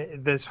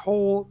this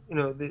whole,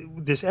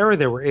 this era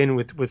that we're in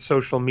with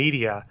social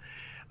media.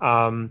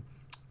 And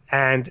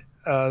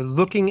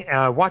watching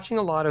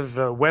a lot of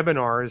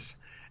webinars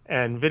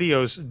and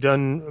videos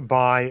done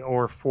by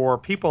or for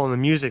people in the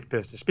music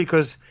business,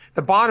 because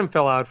the bottom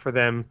fell out for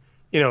them,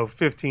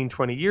 15,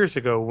 20 years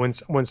ago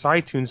once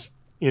iTunes,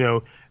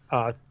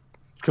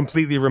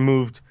 completely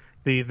removed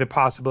the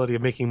possibility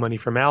of making money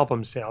from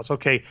album sales.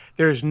 Okay,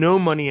 there's no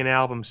money in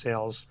album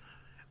sales.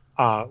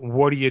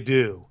 What do you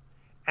do?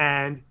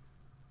 And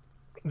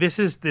this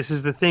is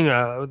the thing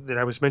that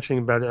I was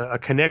mentioning about a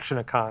connection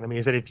economy,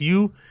 is that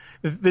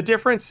the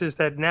difference is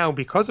that now,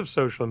 because of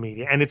social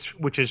media, and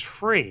which is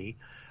free,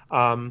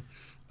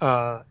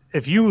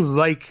 if you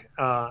like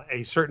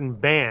a certain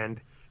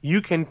band, you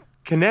can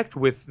connect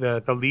with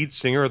the lead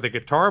singer or the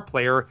guitar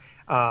player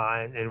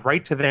and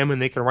write to them,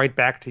 and they can write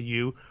back to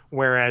you.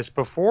 Whereas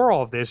before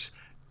all of this,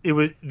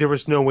 there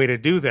was no way to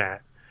do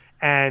that.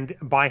 And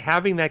by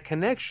having that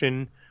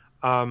connection,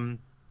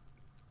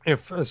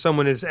 if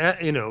someone is,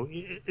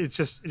 it's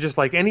just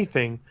like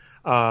anything,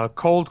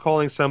 cold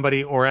calling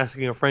somebody or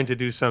asking a friend to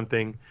do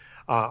something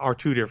are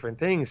two different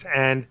things.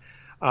 And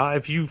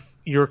if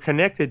you're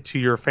connected to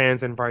your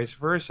fans and vice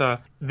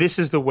versa, this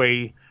is the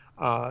way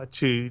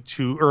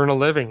to earn a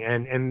living.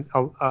 And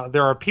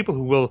there are people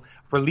who will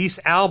release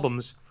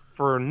albums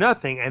for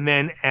nothing and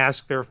then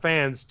ask their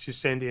fans to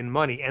send in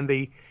money, and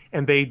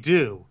they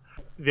do.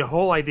 The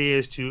whole idea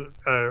is to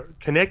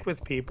connect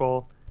with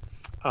people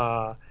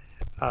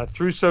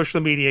through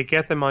social media,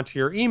 get them onto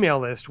your email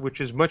list,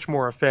 which is much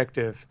more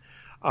effective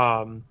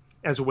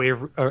as a way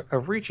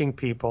of reaching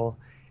people.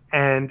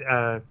 And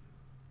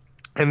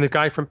the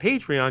guy from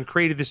Patreon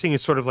created this thing.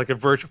 It's sort of like a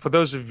virtual, for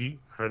those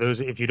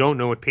if you don't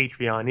know what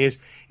Patreon is,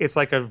 it's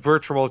like a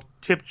virtual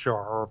tip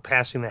jar or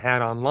passing the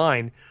hat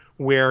online,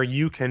 where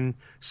you can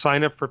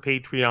sign up for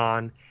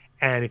Patreon,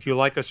 and if you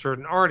like a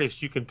certain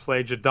artist, you can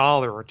pledge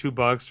 $1 or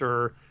 $2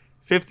 or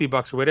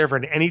 $50 or whatever,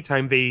 and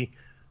anytime they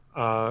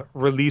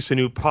release a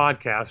new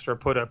podcast or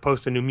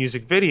post a new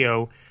music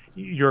video,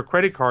 your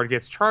credit card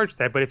gets charged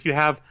that. But if you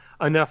have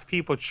enough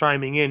people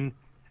chiming in,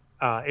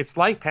 it's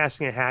like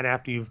passing a hat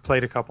after you've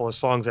played a couple of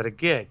songs at a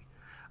gig.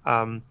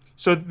 So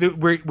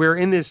we're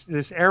in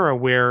this era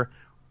where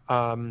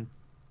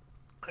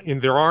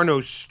there are no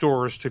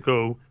stores to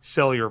go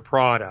sell your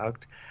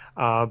product,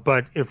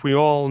 but if we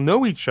all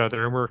know each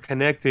other and we're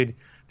connected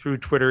through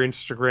Twitter,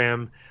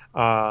 Instagram,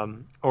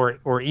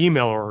 or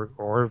email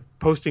or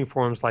posting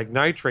forums like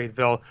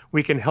Nitrateville,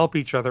 we can help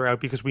each other out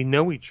because we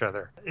know each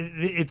other.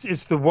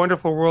 It's the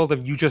wonderful world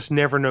of you just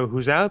never know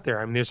who's out there.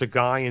 I mean, there's a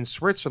guy in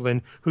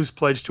Switzerland who's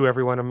pledged to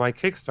every one of my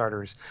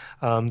Kickstarters.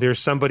 There's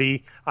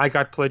somebody, I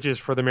got pledges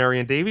for the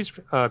Marion Davies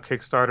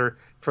Kickstarter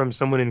from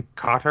someone in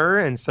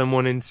Qatar and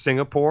someone in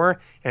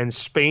Singapore and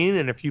Spain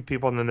and a few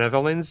people in the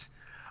Netherlands.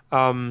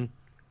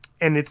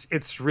 And it's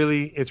this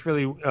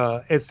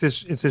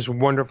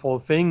wonderful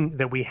thing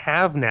that we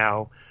have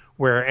now,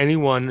 where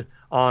anyone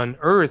on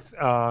Earth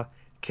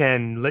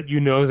can let you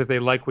know that they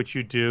like what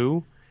you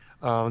do.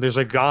 There's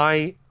a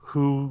guy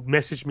who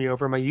messaged me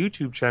over my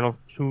YouTube channel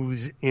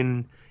who's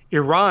in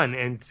Iran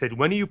and said,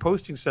 "When are you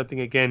posting something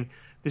again?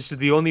 This is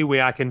the only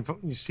way I can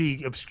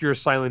see obscure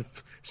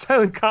silent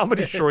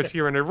comedy shorts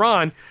here in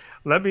Iran.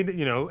 Let me,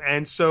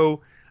 And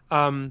so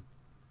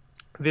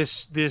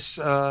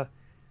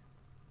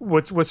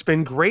What's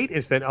been great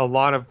is that a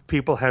lot of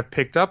people have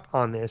picked up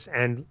on this,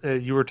 and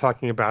you were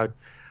talking about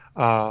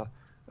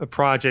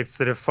projects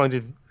that have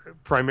funded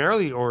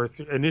primarily or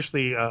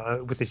initially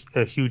with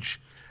a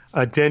huge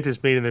dent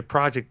is made in the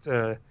project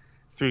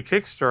through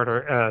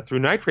Kickstarter, through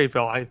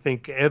Nitrateville. I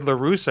think Ed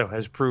LaRusso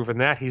has proven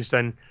that. He's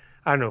done,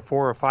 4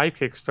 or 5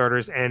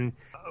 Kickstarters, and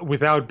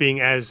without being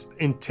as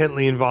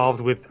intently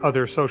involved with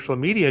other social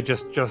media,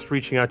 just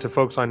reaching out to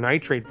folks on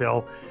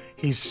Nitrateville,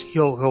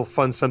 he'll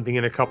fund something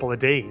in a couple of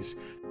days.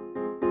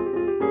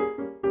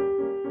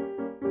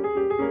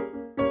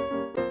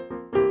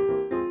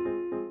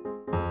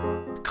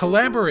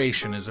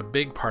 Collaboration is a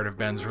big part of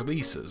Ben's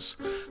releases,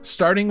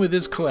 starting with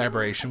his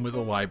collaboration with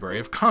the Library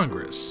of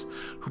Congress,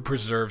 who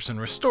preserves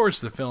and restores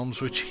the films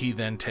which he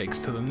then takes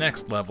to the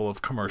next level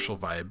of commercial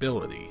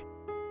viability.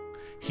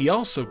 He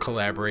also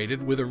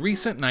collaborated with a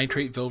recent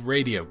Nitrateville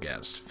radio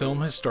guest,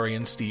 film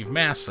historian Steve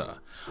Massa,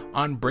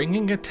 on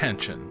bringing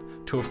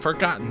attention to a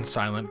forgotten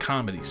silent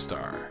comedy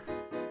star.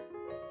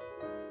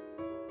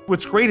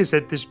 What's great is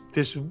that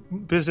this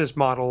business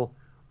model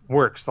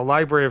works. The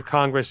Library of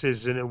Congress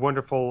is a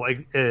wonderful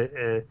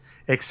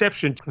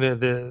exception to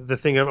the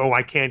thing of,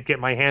 I can't get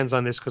my hands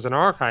on this because an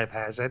archive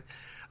has it,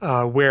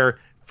 where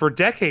for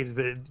decades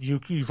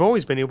you've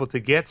always been able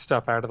to get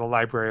stuff out of the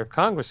Library of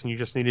Congress, and you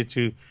just needed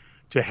to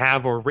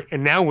have,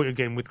 and now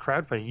again with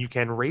crowdfunding, you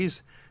can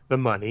raise the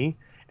money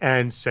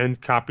and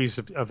send copies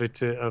of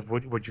it of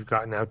what you've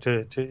gotten out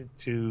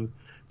to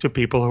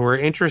people who are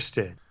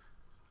interested.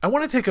 I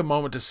want to take a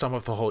moment to sum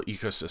up the whole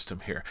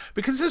ecosystem here,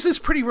 because this is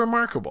pretty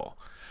remarkable.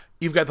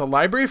 You've got the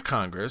Library of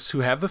Congress,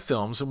 who have the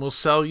films and will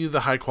sell you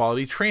the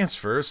high-quality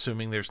transfer,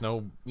 assuming there's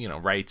no,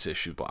 rights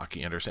issue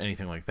blocking it or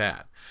anything like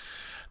that.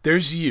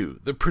 There's you,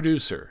 the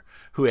producer,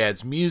 who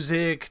adds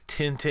music,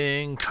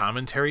 tinting,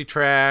 commentary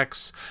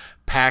tracks,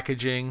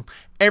 packaging,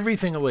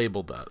 everything a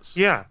label does.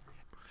 Yeah.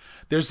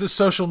 There's the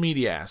social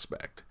media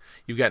aspect.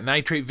 You've got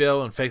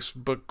Nitrateville and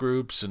Facebook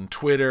groups and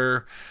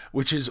Twitter,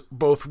 which is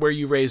both where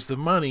you raise the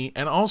money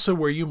and also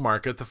where you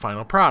market the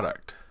final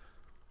product.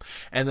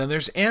 And then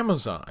there's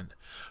Amazon,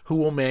 who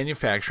will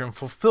manufacture and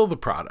fulfill the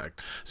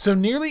product. So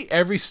nearly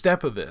every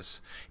step of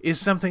this is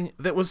something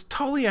that was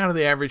totally out of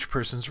the average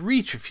person's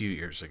reach a few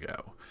years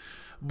ago,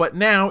 but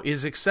now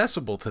is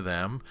accessible to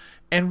them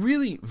and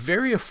really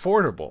very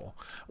affordable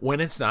when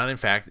it's not, in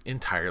fact,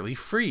 entirely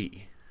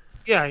free.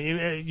 Yeah,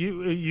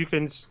 you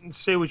can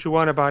say what you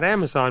want about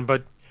Amazon,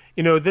 but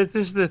this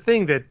is the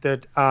thing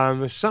that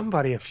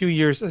somebody a few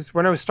years,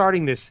 when I was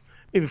starting this,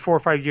 maybe 4 or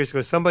 5 years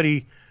ago,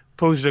 somebody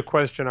posed a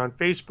question on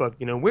Facebook.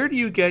 Where do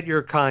you get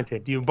your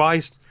content? Do you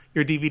buy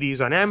your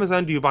DVDs on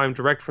Amazon? Do you buy them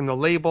direct from the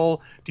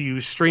label? Do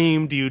you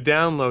stream? Do you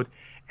download?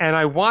 And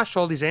I watched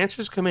all these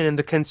answers come in, and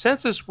the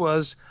consensus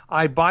was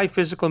I buy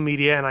physical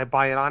media and I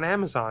buy it on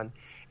Amazon.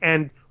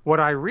 And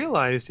what I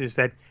realized is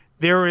that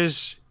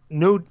there's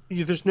no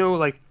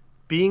like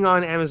being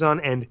on Amazon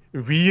and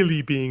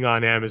really being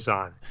on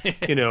Amazon,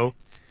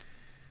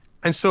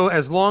 And so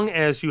as long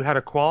as you had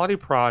a quality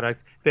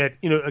product that,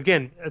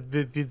 again,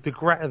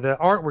 the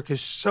artwork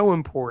is so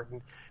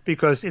important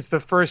because it's the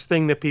first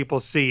thing that people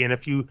see. And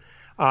if you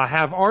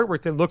have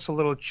artwork that looks a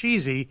little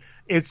cheesy,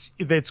 it's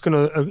going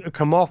to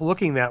come off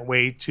looking that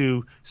way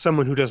to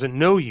someone who doesn't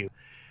know you.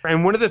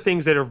 And one of the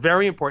things that are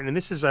very important, and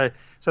this is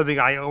something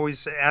I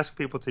always ask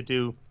people to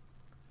do,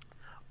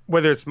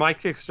 whether it's my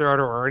Kickstarter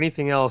or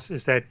anything else,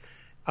 is that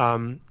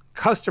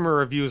customer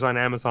reviews on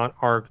Amazon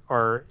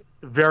are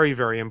very,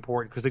 very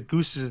important because it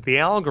gooses the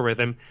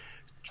algorithm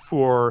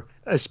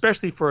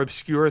especially for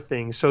obscure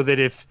things, so that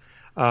if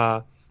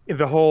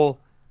the whole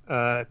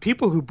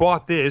people who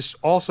bought this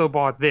also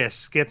bought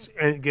this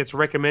gets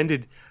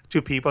recommended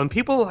to people, and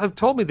people have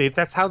told me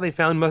that's how they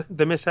found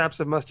the Mishaps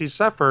of Musty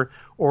Suffer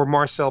or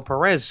Marcel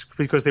Perez,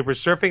 because they were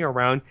surfing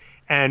around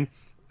and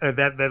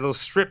that little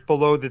strip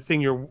below the thing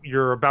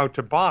you're about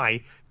to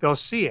buy, they'll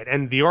see it.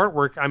 And the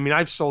artwork, I mean,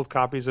 I've sold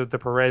copies of the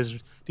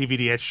Perez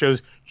DVD at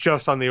shows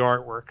just on the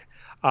artwork.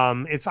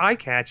 It's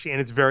eye-catchy,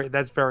 and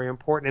that's very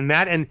important.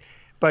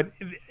 But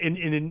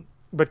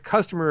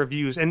customer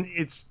reviews, and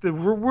it's the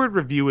word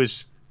review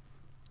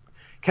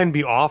can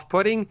be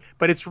off-putting,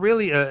 but it's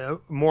really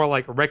more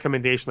like a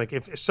recommendation. Like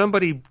if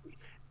somebody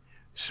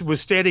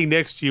was standing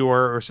next to you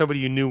or somebody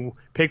you knew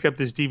picked up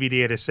this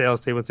DVD at a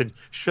sales table and said,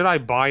 should I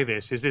buy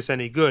this? Is this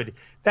any good?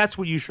 That's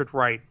what you should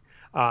write.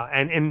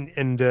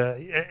 And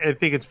I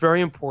think it's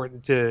very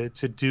important to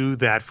do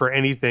that for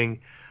anything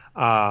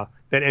that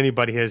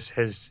anybody has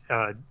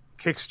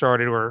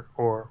kickstarted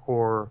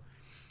or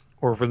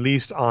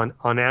released on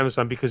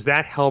Amazon, because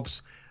that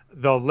helps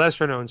the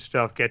lesser known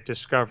stuff get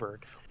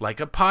discovered.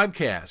 Like a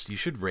podcast, you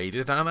should rate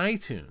it on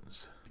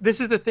iTunes. This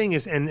is the thing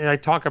and I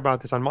talk about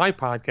this on my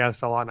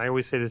podcast a lot, and I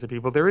always say this to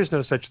people: there is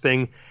no such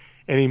thing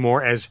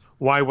anymore as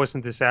why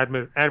wasn't this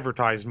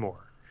advertised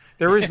more?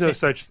 There is no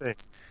such thing.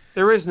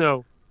 There is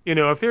no,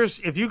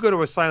 if you go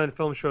to a silent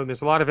film show and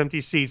there's a lot of empty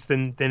seats,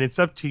 then it's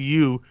up to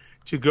you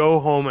to go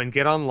home and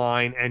get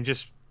online and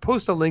just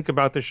post a link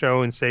about the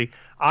show and say,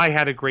 I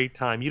had a great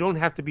time. You don't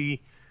have to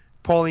be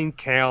Pauline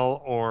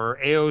Kael or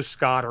A.O.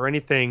 Scott or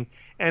anything.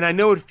 And I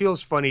know it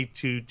feels funny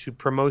to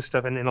promote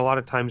stuff, and a lot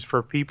of times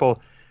for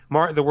people,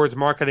 the words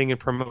marketing and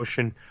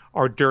promotion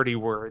are dirty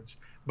words.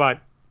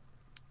 But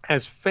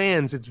as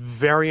fans, it's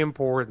very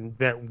important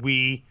that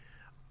we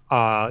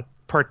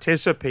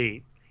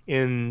participate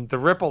in the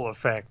ripple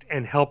effect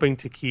and helping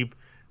to keep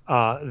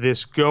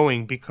this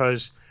going,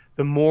 because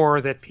the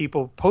more that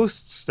people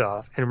post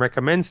stuff and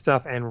recommend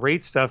stuff and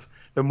rate stuff,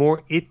 the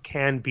more it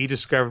can be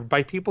discovered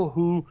by people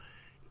who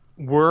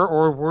were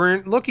or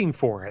weren't looking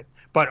for it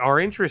but are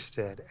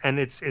interested. And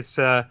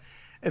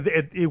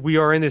we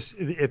are in this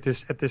at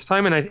this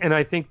time, and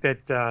I think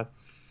that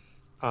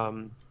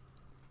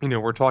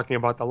we're talking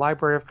about the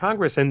Library of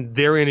Congress, and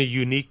they're in a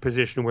unique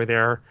position where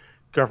they're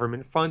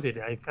government funded.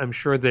 I'm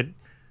sure that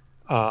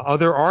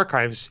other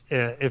archives,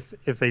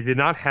 if they did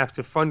not have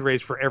to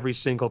fundraise for every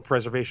single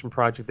preservation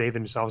project they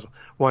themselves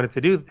wanted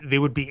to do, they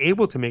would be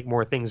able to make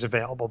more things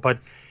available. But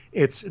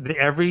it's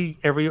every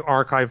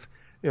archive,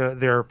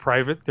 they're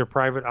private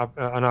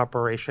an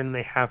operation.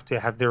 They have to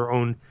have their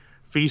own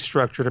fee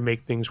structure to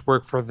make things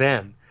work for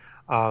them.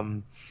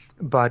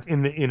 But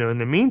in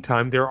the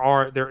meantime,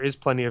 there is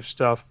plenty of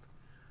stuff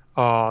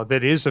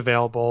that is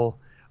available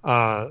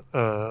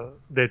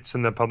that's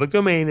in the public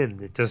domain,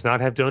 and it does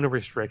not have donor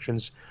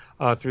restrictions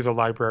through the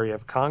Library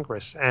of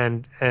Congress.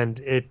 And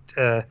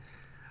it's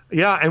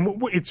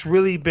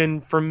really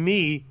been, for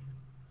me,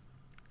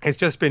 it's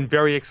just been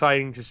very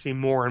exciting to see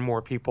more and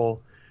more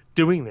people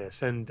doing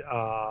this. And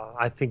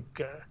I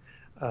think,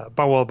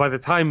 by the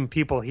time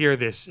people hear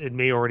this, it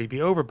may already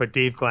be over. But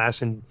Dave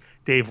Glass and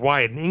Dave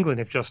Wyatt in England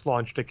have just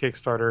launched a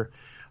Kickstarter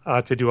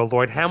to do a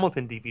Lloyd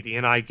Hamilton DVD,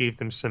 and I gave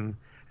them some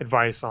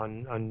advice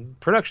on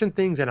production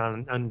things and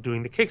on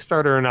doing the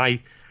Kickstarter. And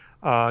I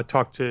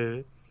talked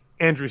to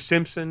Andrew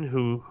Simpson,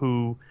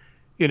 who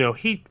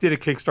he did a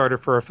Kickstarter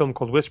for a film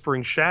called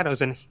Whispering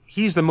Shadows, and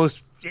he's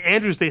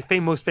Andrew's the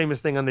most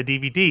famous thing on the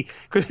DVD,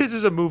 because this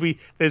is a movie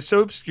that's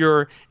so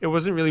obscure it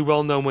wasn't really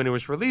well known when it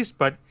was released,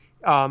 but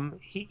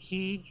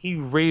he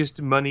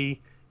raised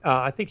money.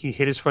 I think he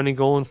hit his funding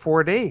goal in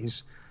 4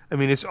 days. I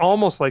mean, it's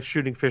almost like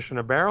shooting fish in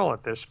a barrel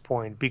at this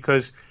point,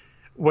 because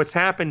what's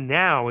happened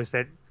now is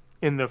that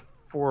in the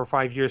 4 or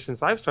 5 years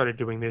since I've started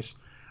doing this,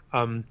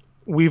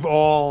 we've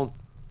all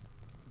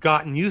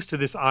gotten used to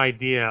this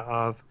idea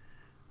of,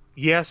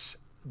 yes,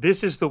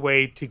 this is the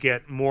way to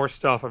get more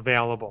stuff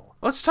available.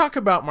 Let's talk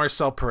about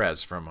Marcel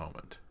Perez for a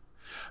moment.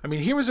 I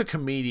mean, he was a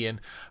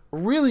comedian,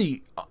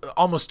 really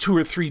almost 2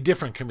 or 3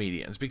 different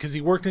comedians, because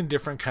he worked in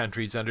different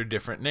countries under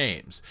different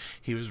names.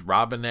 He was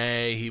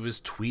Robinette, he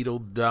was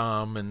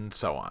Tweedledum, and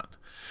so on.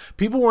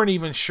 People weren't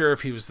even sure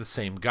if he was the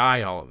same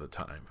guy all of the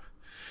time.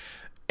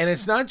 And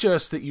it's not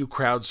just that you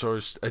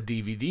crowdsourced a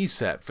DVD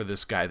set for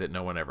this guy that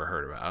no one ever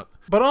heard about,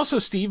 but also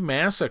Steve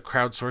Massa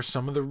crowdsourced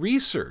some of the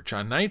research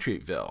on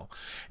Nitrateville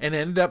and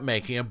ended up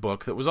making a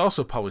book that was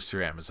also published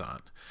through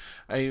Amazon.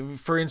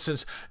 For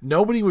instance,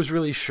 nobody was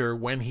really sure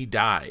when he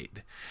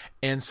died,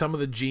 and some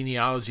of the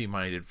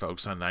genealogy-minded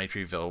folks on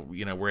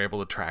Nitrateville, were able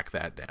to track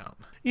that down.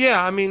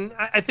 Yeah, I mean,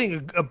 I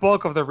think a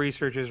bulk of the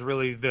research is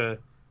really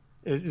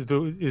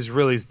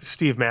really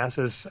Steve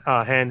Massa's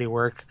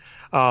handiwork.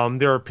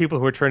 There are people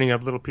who are turning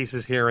up little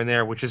pieces here and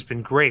there, which has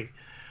been great.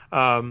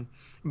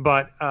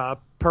 But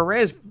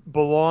Perez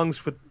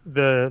belongs with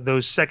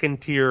those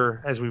second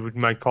tier, as we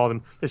might call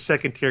them, the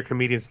second tier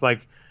comedians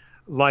like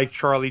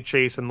Charlie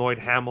Chase and Lloyd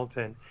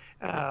Hamilton.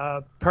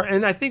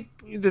 And I think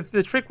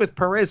the trick with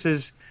Perez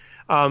is,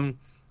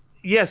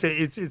 yes,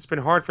 it's been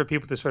hard for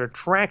people to sort of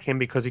track him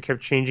because he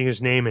kept changing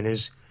his name and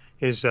his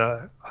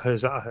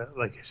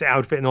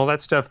outfit and all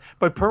that stuff.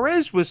 But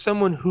Perez was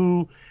someone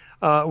who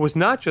was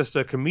not just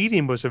a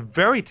comedian, but was a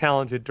very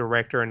talented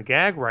director and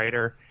gag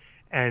writer.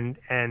 And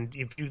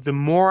the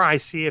more I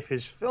see of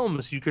his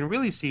films, you can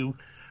really see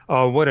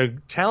what a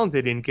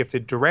talented and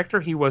gifted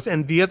director he was.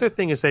 And the other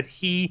thing is that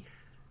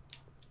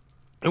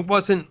it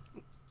wasn't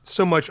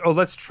so much,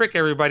 let's trick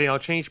everybody, I'll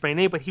change my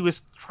name, but he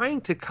was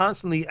trying to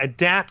constantly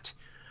adapt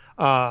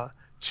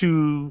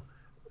to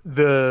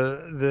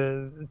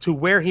to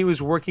where he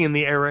was working in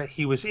the era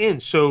he was in.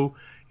 So,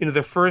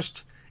 the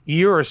first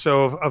year or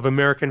so of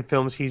American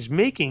films he's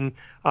making,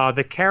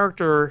 the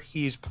character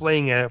he's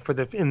playing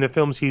in the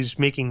films he's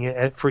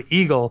making for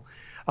Eagle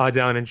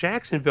down in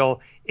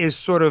Jacksonville is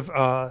sort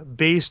of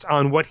based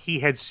on what he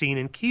had seen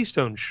in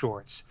Keystone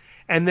Shorts.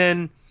 And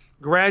then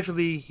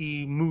gradually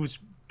he moves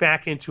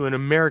back into an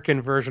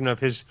American version of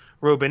his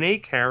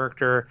Robinette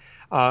character,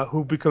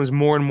 who becomes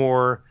more and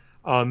more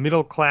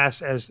middle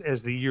class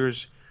as the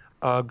years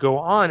go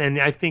on. And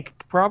I think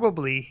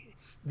probably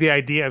the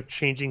idea of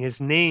changing his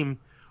name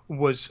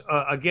was,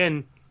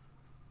 again,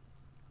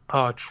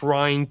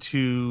 trying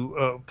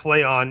to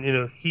play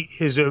on,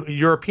 his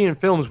European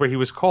films where he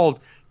was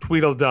called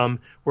Tweedledum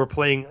were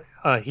playing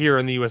here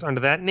in the U.S. under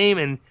that name.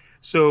 And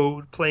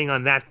so playing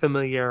on that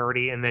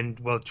familiarity, and then,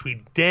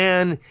 Tweed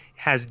Dan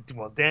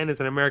Dan is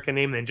an American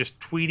name, and then just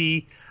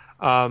Tweety.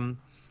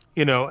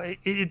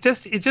 It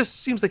just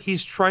seems like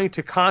he's trying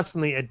to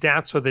constantly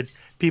adapt so that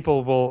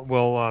people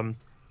will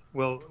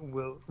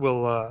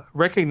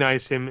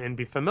recognize him and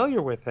be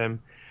familiar with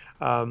him.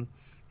 And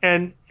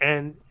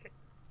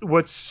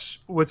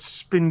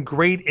what's been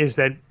great is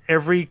that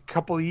every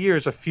couple of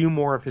years, a few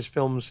more of his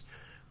films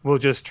will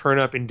just turn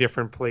up in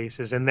different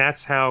places, and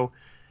that's how.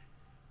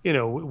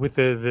 With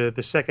the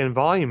second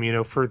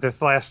volume, for the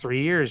last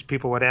 3 years,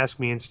 people would ask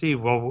me and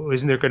Steve, well,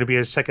 isn't there going to be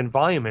a second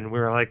volume? And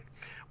we were like,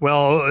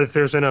 well, if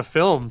there's enough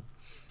film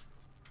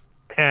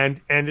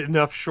and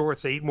enough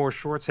shorts, 8 more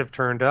shorts have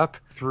turned up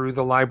through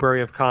the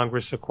Library of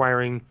Congress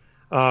acquiring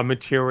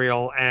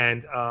material,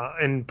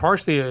 and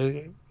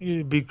partially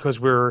because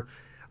we're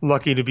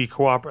lucky to be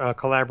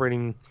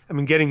collaborating. I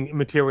mean, getting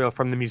material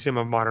from the Museum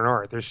of Modern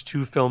Art. There's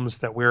two films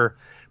that we're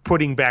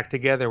putting back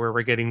together where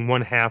we're getting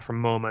one half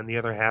from MoMA and the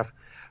other half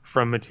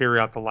from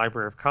material at the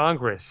Library of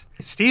Congress.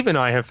 Steve and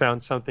I have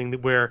found something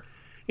that where,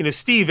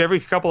 Steve,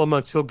 every couple of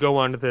months, he'll go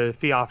onto the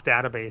FIAF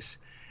database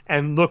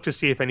and look to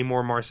see if any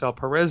more Marcel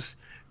Perez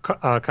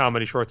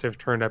comedy shorts have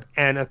turned up.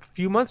 And a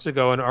few months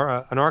ago, an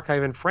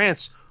archive in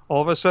France,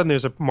 all of a sudden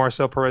there's a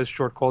Marcel Perez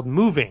short called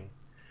Moving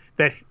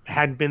that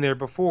hadn't been there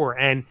before.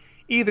 And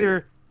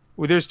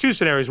there's two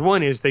scenarios.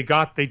 One is they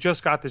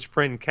just got this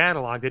print and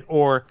cataloged it,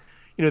 or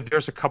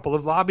there's a couple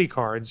of lobby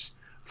cards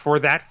for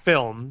that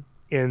film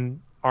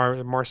in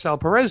our Marcel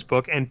Perez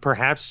book, and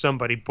perhaps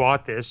somebody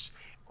bought this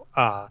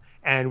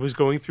and was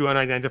going through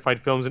unidentified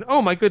films, and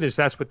oh my goodness,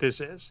 that's what this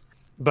is.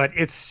 But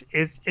it's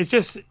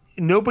just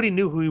nobody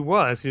knew who he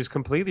was. He was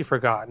completely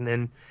forgotten,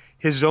 and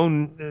his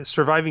own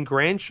surviving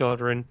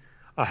grandchildren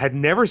had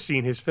never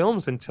seen his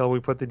films until we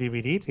put the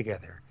DVD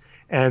together.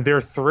 And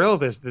they're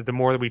thrilled as the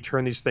more that we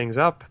turn these things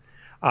up.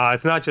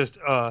 It's not just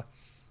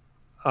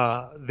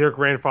their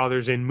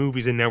grandfathers in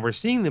movies and now we're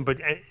seeing them,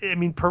 but I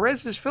mean,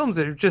 Perez's films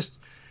are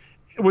just,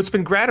 what's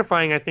been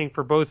gratifying, I think,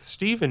 for both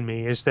Steve and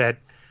me is that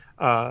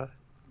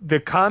the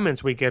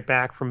comments we get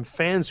back from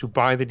fans who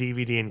buy the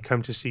DVD and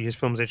come to see his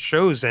films at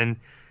shows. And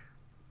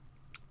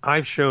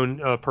I've shown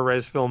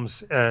Perez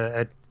films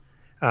at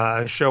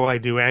a show I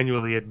do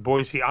annually at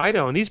Boise,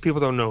 Idaho, and these people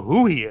don't know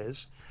who he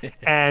is.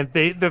 And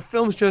the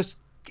films just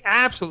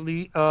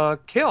absolutely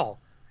kill.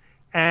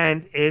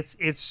 And it's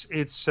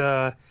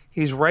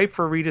he's ripe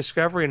for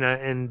rediscovery,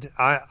 and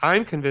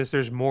I'm convinced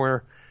there's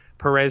more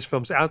Perez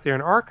films out there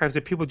in archives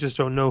that people just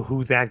don't know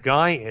who that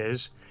guy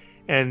is.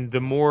 And the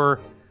more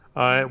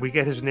we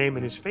get his name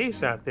and his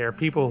face out there,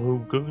 people who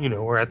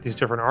go, are at these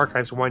different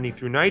archives winding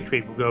through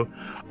Nitrate will go,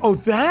 oh,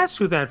 that's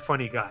who that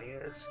funny guy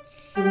is.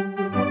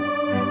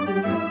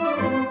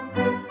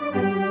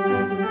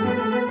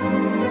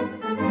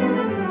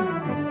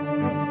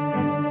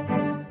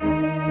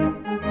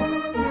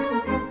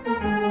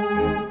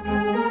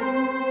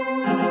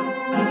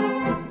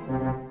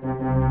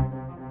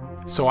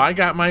 So I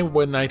got my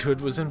When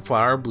Knighthood Was in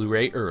Flower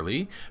Blu-ray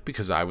early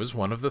because I was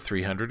one of the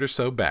 300 or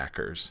so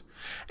backers.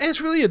 And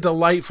it's really a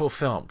delightful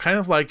film, kind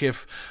of like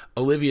if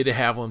Olivia de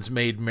Havilland's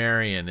Maid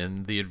Marian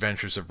in The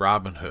Adventures of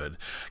Robin Hood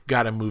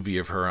got a movie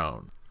of her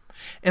own.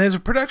 And as a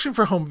production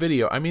for home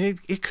video, I mean,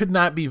 it could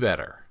not be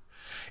better.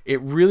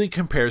 It really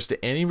compares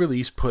to any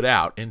release put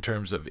out in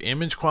terms of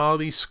image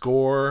quality,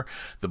 score,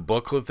 the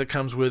booklet that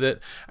comes with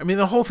it. I mean,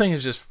 the whole thing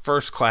is just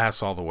first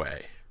class all the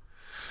way.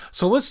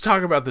 So let's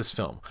talk about this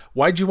film.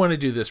 Why'd you want to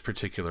do this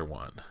particular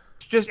one?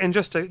 Just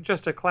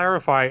to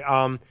clarify,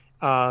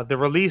 the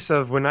release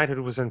of When Knighthood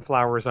Was in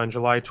Flowers on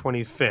July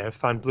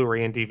 25th on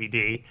Blu-ray and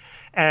DVD,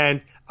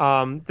 and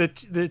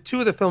the two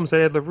of the films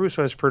that Ed LaRusso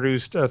has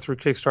produced through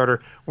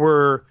Kickstarter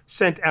were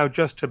sent out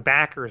just to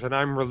backers, and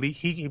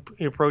he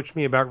approached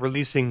me about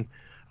releasing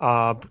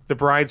The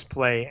Bride's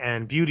Play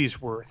and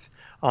Beauty's Worth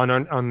on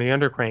the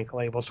Undercrank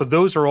label. So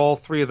those are all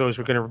three of those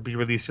are going to be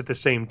released at the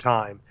same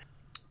time.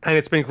 And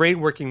it's been great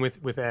working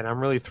with Ed. I'm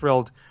really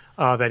thrilled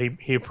that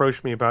he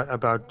approached me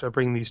about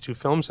bringing these two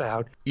films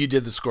out. You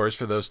did the scores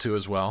for those two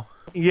as well?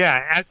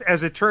 Yeah,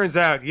 as it turns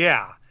out,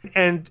 yeah.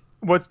 And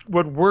what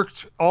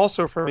worked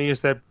also for me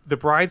is that The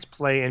Bride's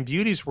Play and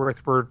Beauty's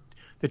Worth were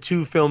the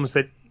two films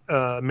that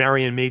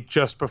Marian made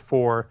just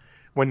before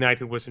When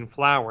Knighthood Was in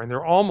Flower. And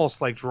they're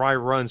almost like dry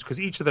runs because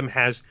each of them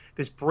has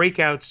this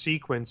breakout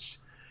sequence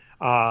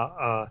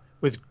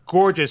with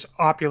gorgeous,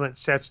 opulent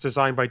sets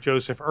designed by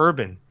Joseph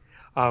Urban.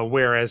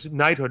 Whereas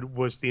Knighthood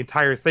was the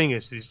entire thing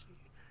is these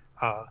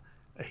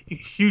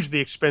hugely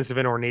expensive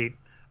and ornate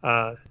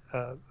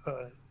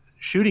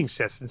shooting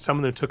sets, and some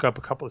of them took up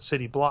a couple of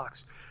city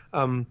blocks.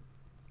 The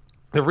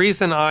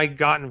reason I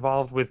got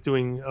involved with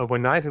doing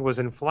When Knighthood Was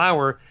in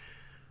Flower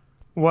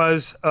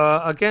was,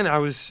 again, I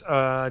was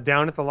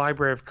down at the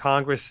Library of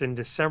Congress in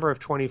December of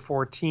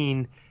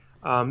 2014.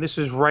 This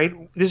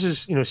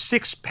is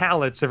 6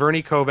 pallets of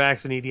Ernie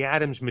Kovacs and Edie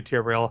Adams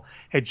material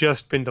had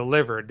just been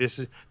delivered. This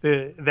is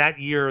that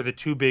year the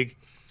two big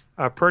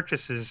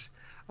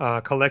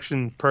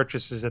collection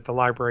purchases that the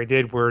library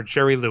did were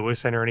Jerry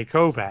Lewis and Ernie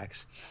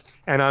Kovacs.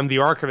 And I'm the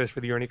archivist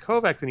for the Ernie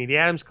Kovacs and Edie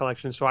Adams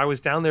collection, so I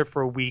was down there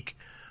for a week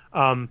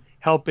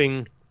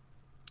helping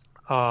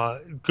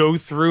go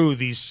through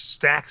these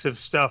stacks of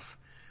stuff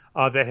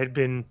that had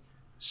been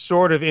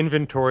sort of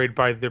inventoried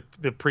by the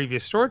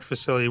previous storage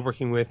facility,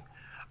 working with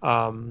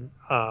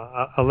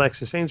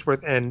Alexis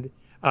Ainsworth, and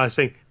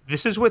saying,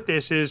 this is what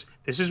this is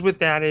what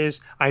that is.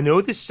 I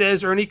know this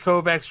says Ernie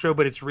Kovacs show,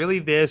 but it's really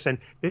this, and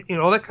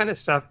all that kind of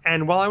stuff.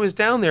 And while I was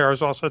down there, I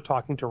was also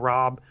talking to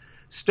Rob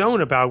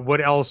Stone about what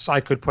else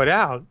I could put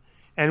out,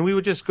 and we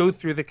would just go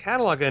through the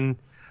catalog and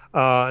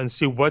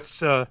see what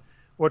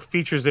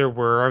features there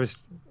were.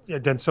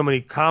 I'd done so many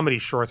comedy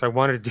shorts. I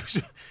wanted to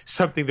do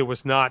something that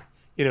was not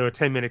a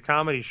 10-minute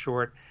comedy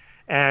short,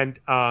 and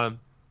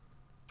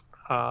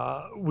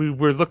we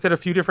looked at a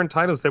few different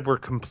titles that were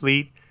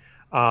complete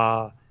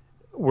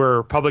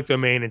were public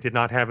domain and did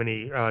not have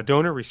any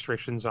donor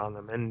restrictions on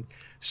them. And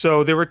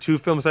so there were two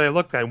films that I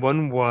looked at.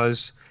 One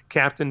was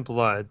Captain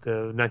Blood,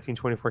 the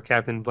 1924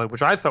 Captain Blood,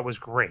 which I thought was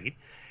great,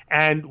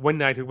 and When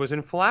Knighthood Was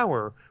in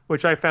Flower,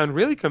 which I found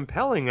really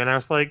compelling. And I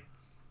was like,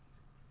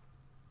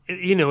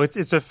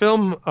 it's a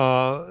film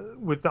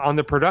with on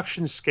the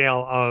production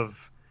scale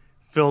of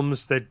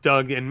films that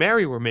Doug and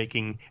Mary were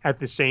making at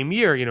the same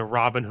year,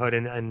 Robin Hood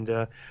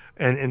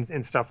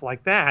and stuff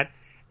like that,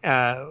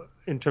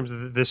 in terms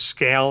of the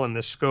scale and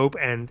the scope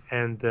and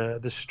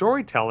the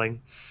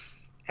storytelling,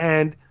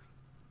 and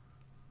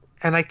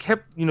I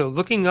kept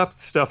looking up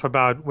stuff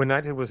about When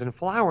Knighthood Was in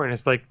Flower, and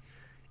it's like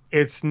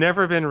it's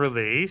never been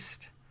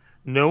released,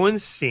 no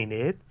one's seen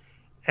it,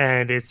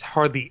 and it's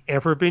hardly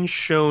ever been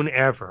shown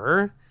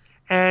ever,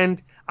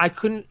 and I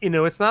couldn't,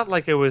 it's not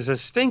like it was a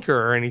stinker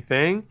or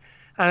anything.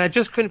 And I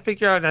just couldn't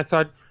figure out. And I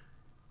thought,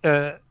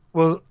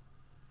 well,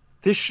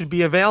 this should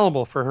be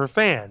available for her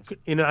fans,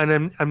 And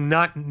I'm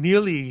not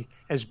nearly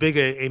as big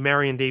a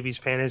Marion Davies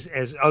fan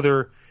as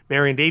other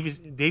Marion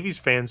Davies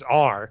fans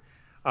are,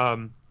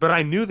 but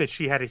I knew that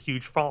she had a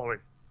huge following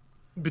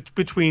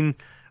between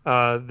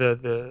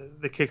the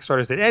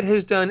Kickstarters that Ed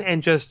has done,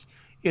 and just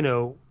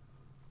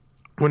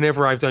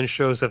whenever I've done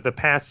shows of the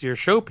past year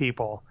show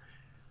people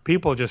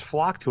just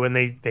flock to it and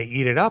they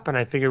eat it up. And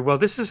I figured, well,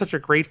 this is such a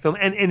great film.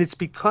 And it's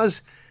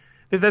because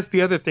that's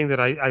the other thing that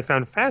I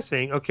found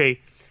fascinating. Okay,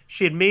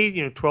 she had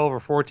made, 12 or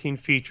 14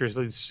 features,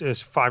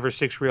 5 or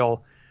 6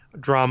 real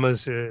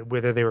dramas,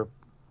 whether they were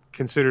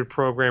considered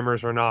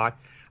programmers or not.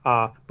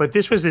 But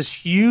this was this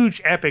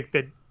huge epic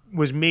that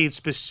was made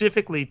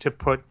specifically to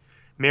put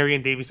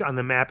Marion Davies on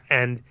the map,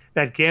 and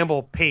that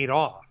gamble paid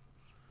off.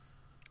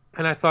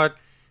 And I thought,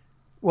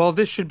 well,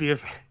 this should be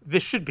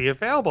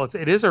available.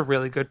 It is a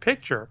really good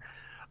picture.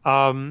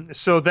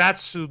 So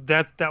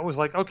that was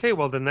like, okay,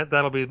 well then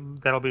that'll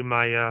be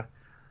my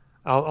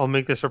I'll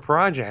make this a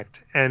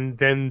project. And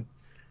then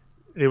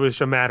it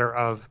was a matter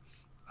of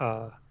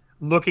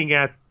looking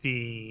at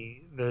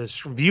the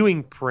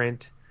viewing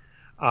print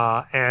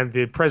and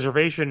the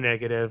preservation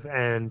negative,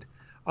 and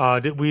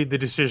the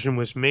decision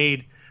was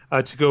made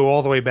to go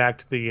all the way back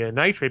to the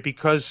nitrate,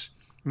 because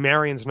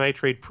Marion's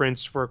nitrate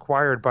prints were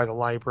acquired by the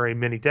library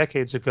many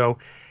decades ago,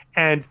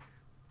 and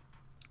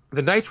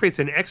the nitrate's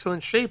in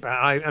excellent shape.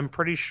 I'm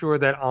pretty sure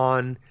that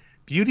on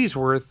Beauty's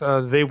Worth,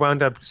 they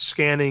wound up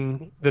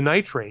scanning the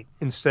nitrate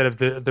instead of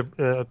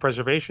the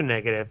preservation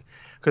negative,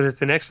 because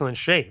it's in excellent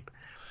shape.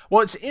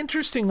 Well, it's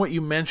interesting what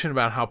you mentioned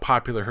about how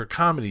popular her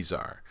comedies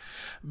are,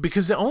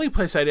 because the only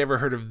place I'd ever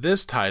heard of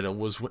this title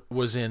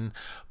was in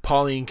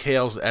Pauline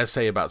Kael's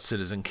essay about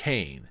Citizen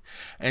Kane,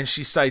 and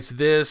she cites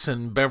this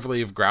and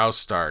Beverly of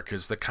Graustark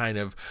as the kind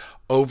of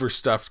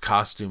overstuffed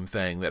costume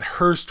thing that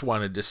Hearst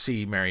wanted to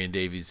see Marion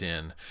Davies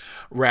in,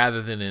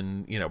 rather than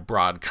in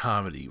broad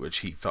comedy, which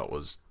he felt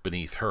was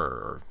beneath her,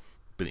 or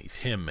beneath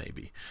him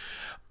maybe.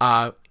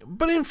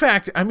 But in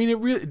fact, I mean, it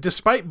really,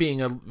 despite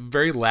being a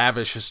very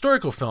lavish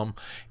historical film,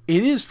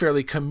 it is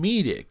fairly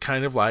comedic,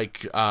 kind of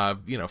like,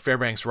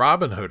 Fairbanks'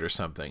 Robin Hood or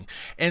something,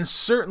 and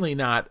certainly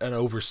not an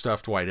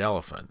overstuffed white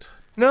elephant.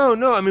 No.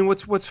 I mean,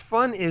 what's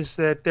fun is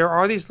that there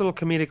are these little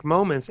comedic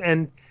moments,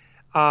 and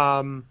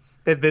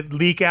that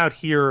leak out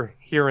here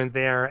and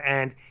there,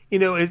 and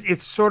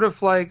it's sort of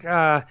like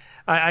I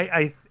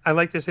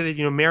like to say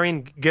that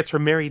Marion gets her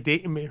Mary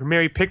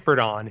Pickford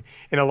on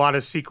in a lot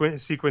of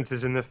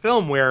sequences in the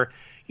film, where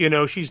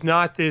she's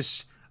not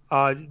this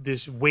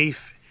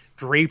waif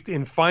draped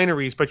in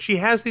fineries, but she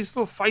has these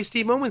little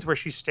feisty moments where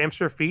she stamps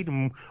her feet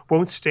and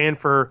won't stand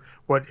for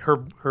what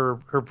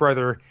her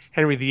brother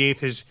Henry VIII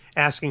is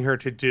asking her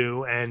to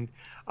do, and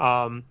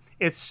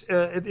it's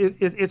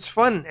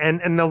fun,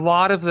 and a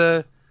lot of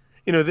the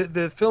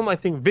film, I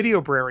think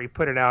Videobrary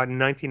put it out in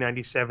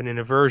 1997 in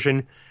a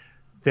version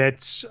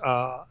that's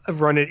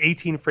run at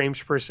 18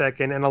 frames per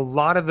second, and a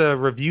lot of the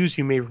reviews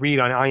you may read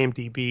on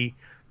IMDb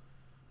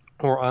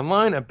or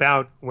online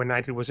about When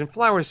Knighthood Was in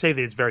Flower say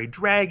that it's very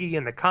draggy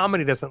and the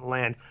comedy doesn't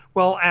land.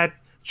 Well, at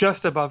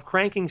just above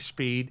cranking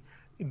speed,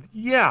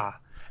 yeah.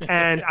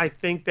 And I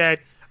think that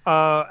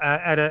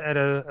at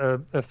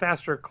a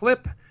faster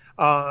clip,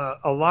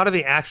 a lot of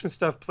the action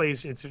stuff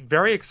plays. It's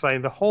very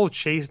exciting. The whole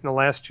chase in the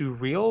last 2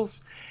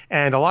 reels,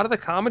 and a lot of the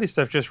comedy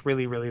stuff just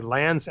really, really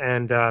lands.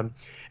 And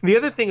the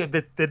other thing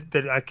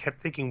that I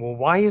kept thinking, well,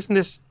 why isn't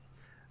this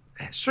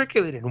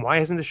circulated and why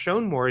isn't this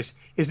shown more? Is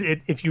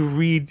if you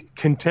read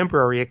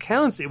contemporary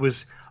accounts, it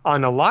was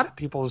on a lot of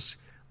people's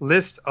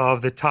list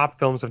of the top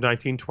films of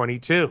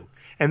 1922,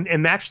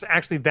 and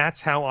actually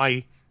that's how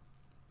I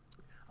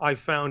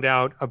found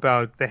out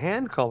about the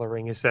hand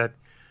coloring. Is that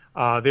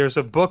there's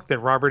a book that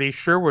Robert E.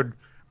 Sherwood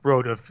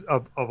wrote of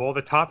all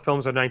the top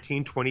films of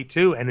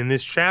 1922, and in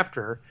this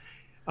chapter,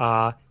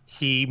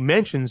 he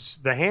mentions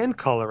the hand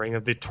coloring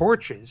of the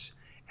torches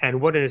and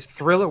what a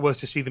thrill it was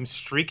to see them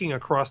streaking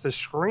across the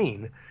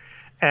screen.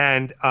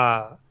 And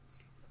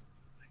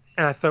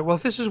And I thought, well,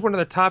 if this is one of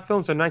the top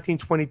films of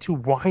 1922,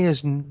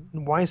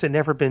 why has it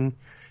never been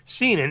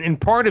seen?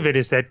 And part of it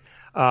is that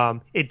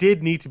it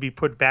did need to be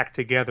put back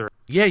together.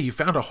 Yeah, you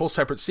found a whole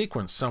separate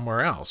sequence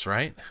somewhere else,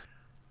 right?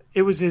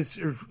 It was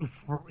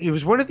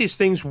one of these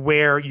things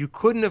where you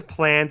couldn't have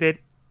planned it,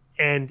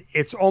 and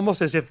it's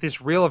almost as if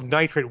this reel of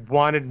nitrate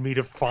wanted me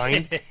to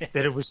find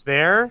that it was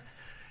there.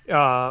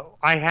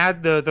 I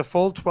had the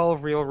full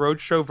 12 reel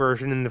roadshow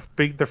version, and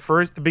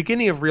the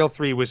beginning of reel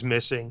 3 was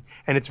missing,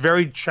 and it's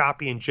very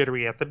choppy and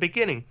jittery at the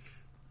beginning.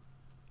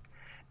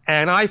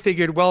 And I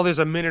figured, well, there's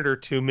a minute or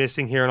two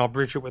missing here, and I'll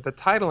bridge it with a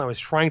title. I was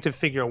trying to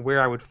figure out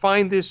where I would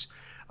find this.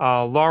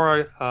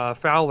 Laura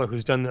Fowler,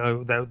 who's done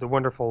the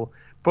wonderful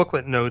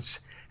booklet notes,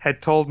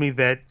 had told me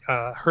that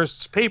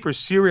Hearst's papers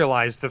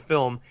serialized the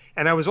film,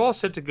 and I was all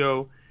set to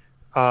go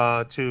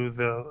to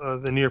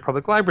the New York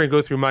Public Library,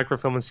 go through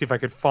microfilm, and see if I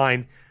could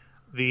find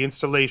the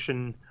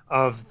installation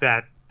of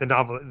the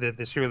novel, the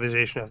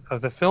serialization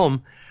of the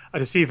film,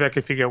 to see if I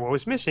could figure out what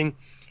was missing.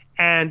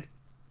 And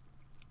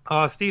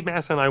Steve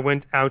Massa and I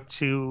went out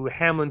to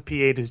Hamlin,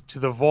 PA, to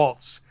the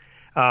vaults,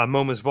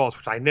 MoMA's vaults,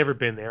 which I'd never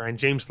been there, and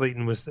James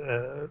Layton was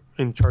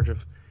in charge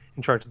of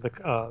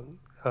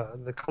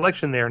the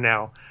collection there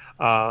now,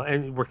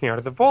 and working out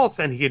of the vaults.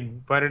 And he had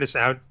invited us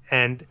out,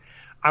 and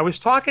I was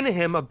talking to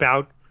him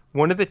about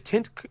one of the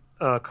tint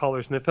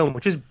colors in the film,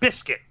 which is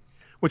biscuit,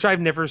 which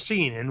I've never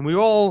seen. And we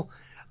all,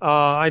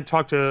 I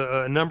talked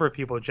to a number of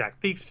people,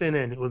 Jack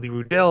Theakston and Uli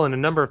Rudell, and a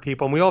number of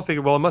people, and we all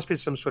figured, well, it must be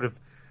some sort of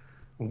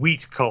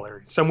wheat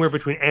color, somewhere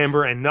between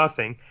amber and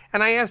nothing.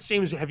 And I asked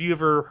James, have you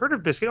ever heard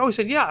of biscuit? Oh, he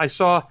said, yeah, I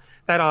saw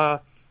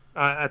that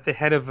at the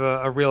head of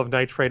a reel of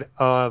nitrate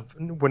of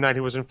One Night He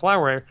Was in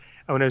Flower,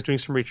 when I was doing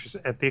some research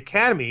at the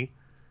Academy.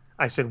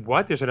 I said,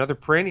 what? There's another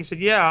print? He said,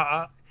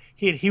 yeah.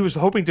 He was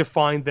hoping to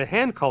find the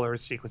hand color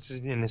sequences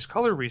in his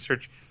color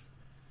research.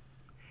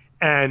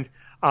 And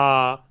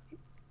I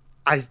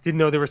didn't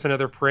know there was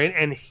another print.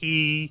 And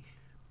he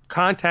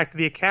contacted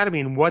the Academy,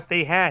 and what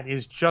they had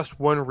is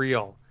just one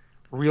reel.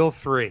 Reel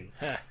 3.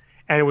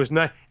 And it was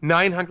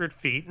 900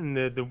 feet, and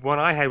the one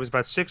I had was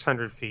about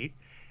 600 feet.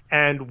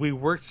 And we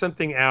worked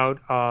something out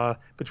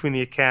between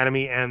the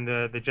Academy and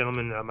the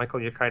gentleman, Michael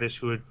Yakaitis,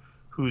 who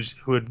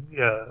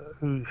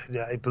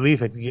I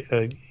believe had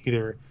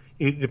either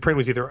the print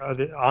was either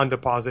on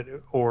deposit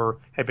or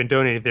had been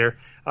donated there.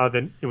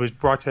 Then it was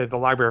brought to the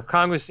Library of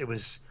Congress. It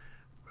was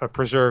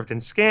preserved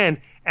and scanned,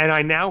 and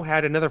I now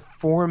had another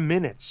 4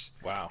 minutes.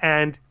 Wow.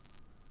 And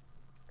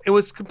it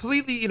was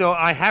completely,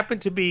 I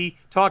happened to be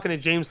talking to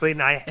James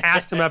Layton. I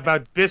asked him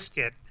about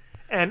biscuit,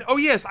 and oh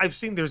yes, I've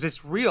seen there's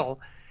this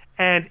reel,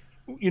 and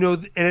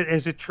and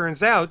as it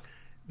turns out,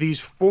 these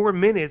 4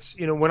 minutes,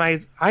 when I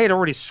had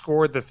already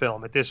scored the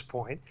film at this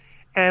point,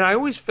 and I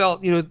always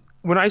felt,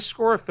 when I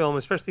score a film,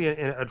 especially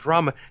in a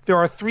drama, there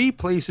are 3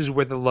 places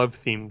where the love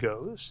theme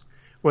goes.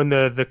 When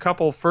the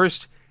couple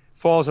first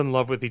falls in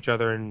love with each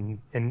other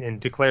and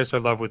declares their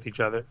love with each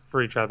other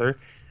for each other.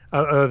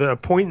 The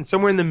point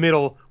somewhere in the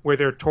middle where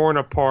they're torn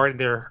apart and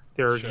they're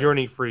sure,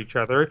 yearning for each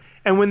other,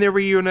 and when they're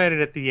reunited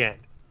at the end.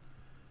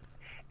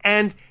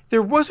 And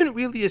there wasn't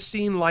really a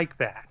scene like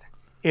that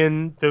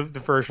in the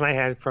version I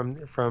had from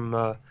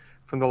the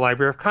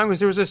Library of Congress.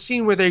 There was a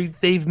scene where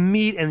they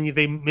meet and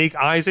they make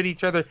eyes at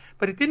each other,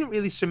 but it didn't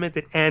really cement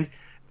it. And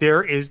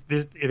there is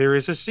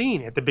a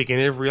scene at the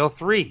beginning of Reel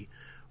 3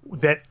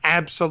 that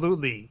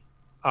absolutely,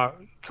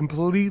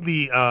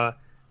 completely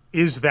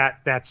is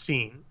that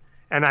scene.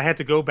 And I had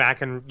to go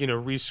back and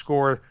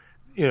rescore,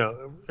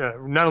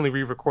 not only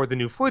re-record the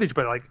new footage,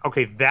 but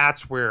okay,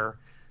 that's where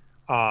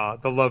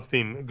the love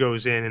theme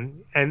goes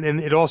in, and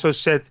it also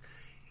sets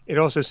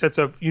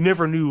up. You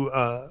never knew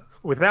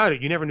without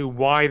it. You never knew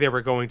why they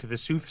were going to the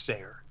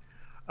soothsayer,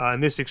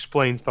 and this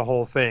explains the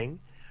whole thing.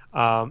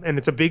 And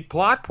it's a big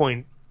plot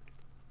point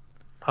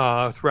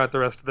throughout the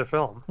rest of the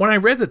film. When I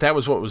read that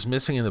was what was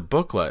missing in the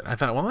booklet, I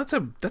thought, well,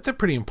 that's a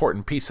pretty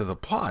important piece of the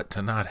plot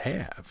to not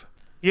have.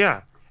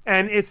 Yeah.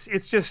 And it's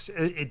just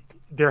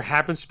there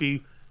happens to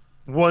be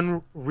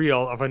one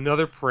reel of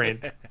another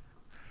print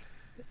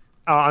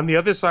on the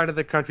other side of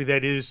the country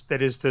that is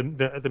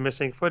the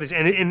missing footage,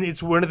 and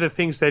it's one of the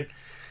things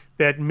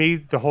that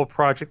made the whole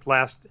project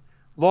last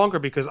longer,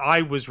 because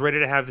I was ready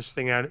to have this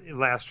thing out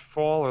last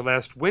fall or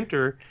last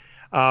winter,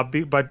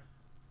 but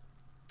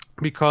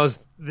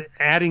because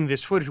adding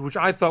this footage, which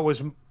I thought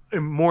was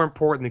more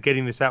important than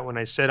getting this out when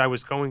I said I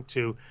was going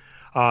to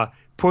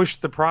push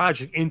the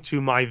project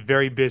into my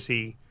very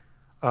busy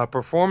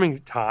performing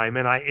time,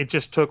 and it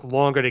just took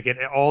longer to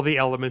get all the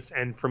elements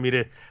and for me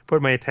to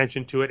put my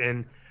attention to it,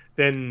 and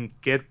then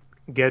get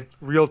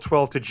Reel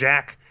 12 to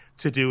Jack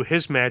to do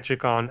his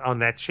magic on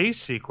that chase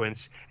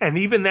sequence. And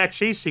even that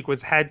chase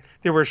sequence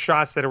there were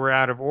shots that were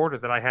out of order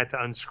that I had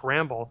to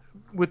unscramble.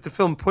 With the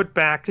film put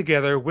back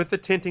together, with the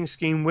tinting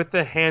scheme, with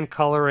the hand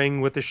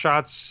coloring, with the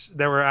shots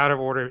that were out of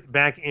order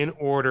back in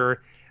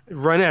order,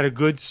 run at a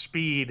good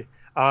speed,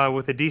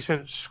 with a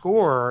decent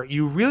score,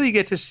 you really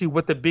get to see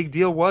what the big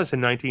deal was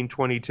in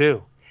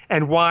 1922.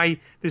 and why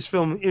this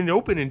film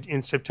opened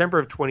in September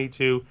of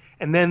 22,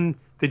 and then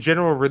the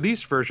general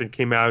release version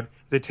came out,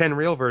 the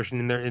 10-reel version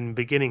in the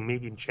beginning,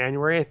 maybe in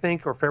January, I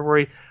think, or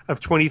February of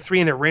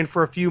 23, and it ran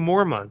for a few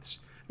more months.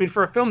 I mean,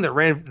 for a film that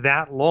ran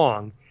that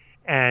long,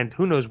 and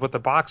who knows what the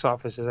box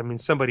office is? I mean,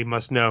 somebody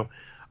must know.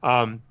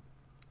 And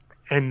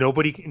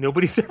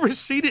nobody's ever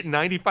seen it in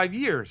 95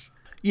 years.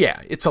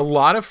 Yeah, it's a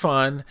lot of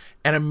fun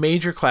and a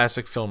major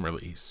classic film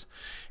release.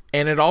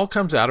 And it all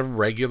comes out of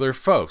regular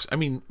folks. I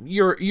mean,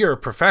 you're a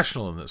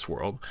professional in this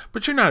world,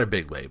 but you're not a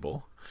big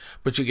label.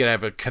 But you get to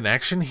have a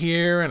connection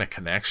here and a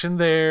connection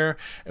there,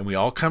 and we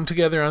all come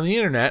together on the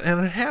internet,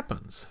 and it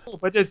happens.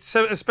 But it's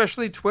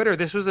especially Twitter.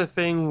 This was a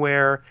thing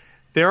where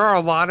there are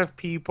a lot of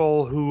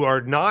people who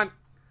are not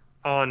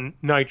on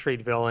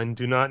Nitrateville and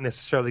do not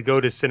necessarily go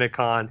to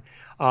Cinecon,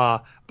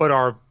 but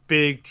are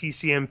big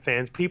TCM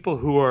fans, people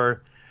who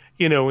are,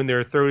 in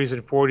their 30s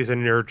and 40s,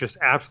 and they're just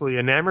absolutely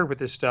enamored with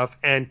this stuff.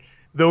 And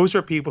those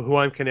are people who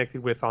I'm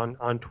connected with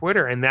on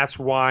Twitter. And that's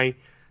why,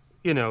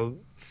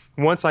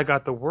 once I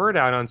got the word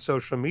out on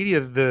social media,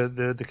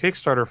 the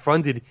Kickstarter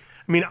funded.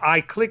 I mean,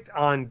 I clicked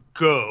on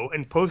go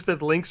and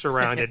posted links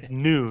around at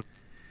noon.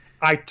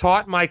 I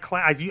taught my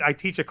class. I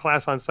teach a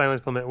class on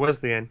silent film at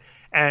Wesleyan,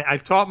 and I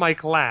taught my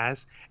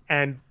class.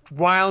 And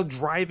while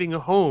driving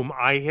home,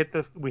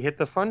 we hit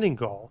the funding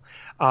goal.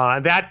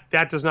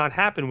 That does not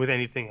happen with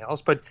anything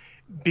else, but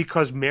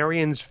because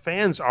Marion's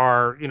fans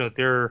are,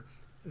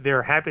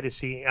 they're happy to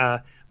see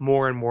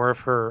more and more of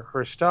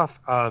her stuff.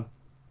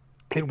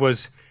 It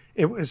was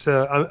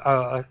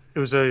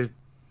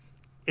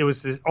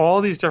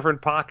all these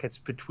different pockets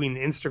between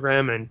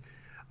Instagram and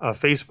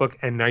Facebook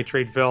and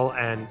Nitrateville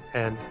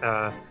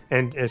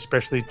and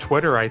especially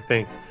Twitter. I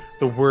think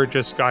the word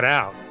just got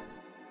out.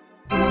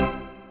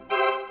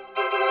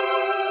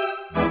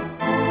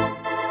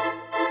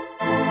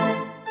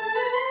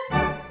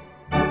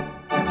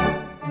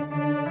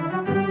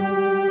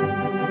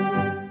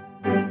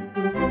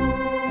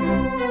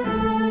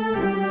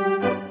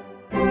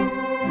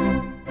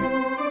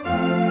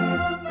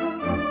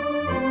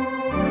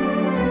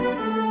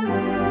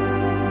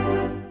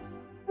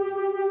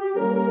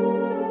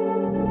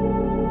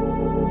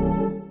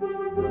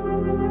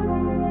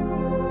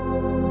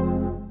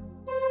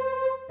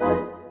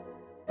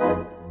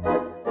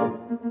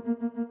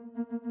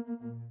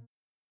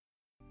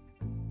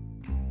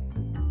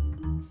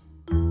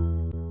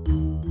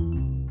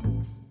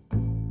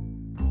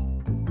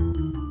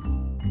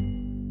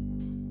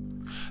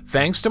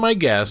 Thanks to my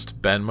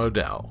guest, Ben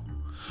Modell.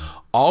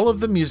 All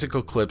of the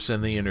musical clips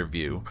in the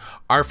interview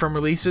are from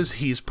releases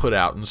he's put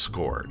out and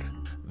scored.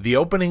 The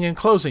opening and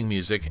closing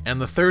music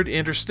and the third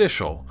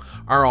interstitial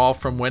are all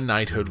from When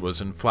Knighthood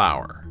Was in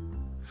Flower.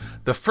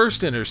 The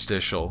first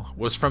interstitial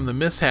was from The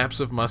Mishaps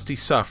of Musty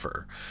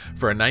Suffer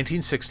for a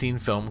 1916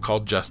 film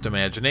called Just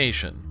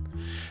Imagination,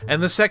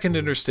 and the second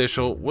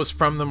interstitial was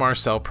from the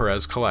Marcel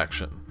Perez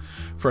collection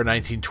for a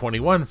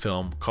 1921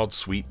 film called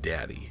Sweet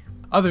Daddy.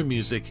 Other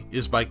music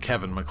is by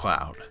Kevin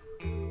MacLeod.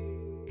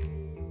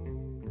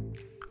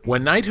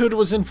 When Knighthood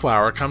Was in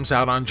Flower comes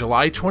out on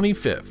July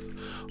 25th,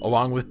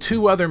 along with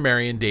two other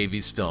Marion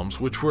Davies films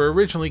which were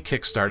originally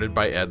kickstarted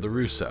by Ed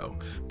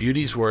LaRusso,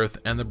 Beauty's Worth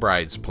and The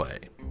Bride's Play.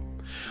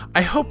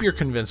 I hope you're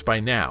convinced by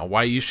now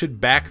why you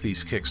should back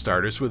these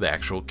Kickstarters with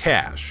actual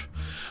cash.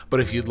 But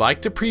if you'd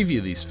like to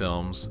preview these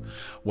films,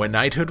 When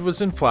Knighthood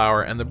Was in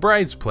Flower and The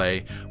Bride's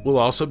Play will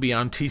also be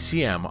on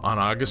TCM on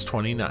August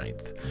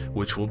 29th,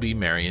 which will be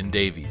Marion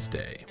Davies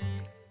Day.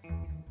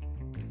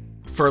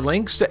 For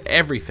links to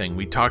everything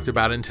we talked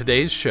about in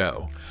today's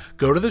show,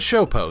 go to the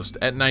show post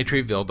at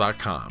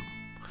nitrateville.com.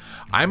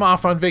 I'm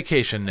off on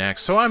vacation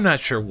next, so I'm not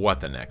sure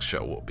what the next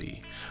show will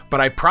be, but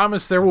I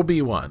promise there will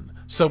be one,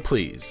 so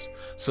please,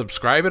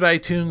 subscribe at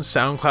iTunes,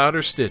 SoundCloud,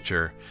 or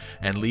Stitcher,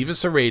 and leave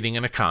us a rating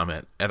and a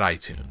comment at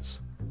iTunes.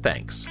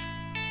 Thanks.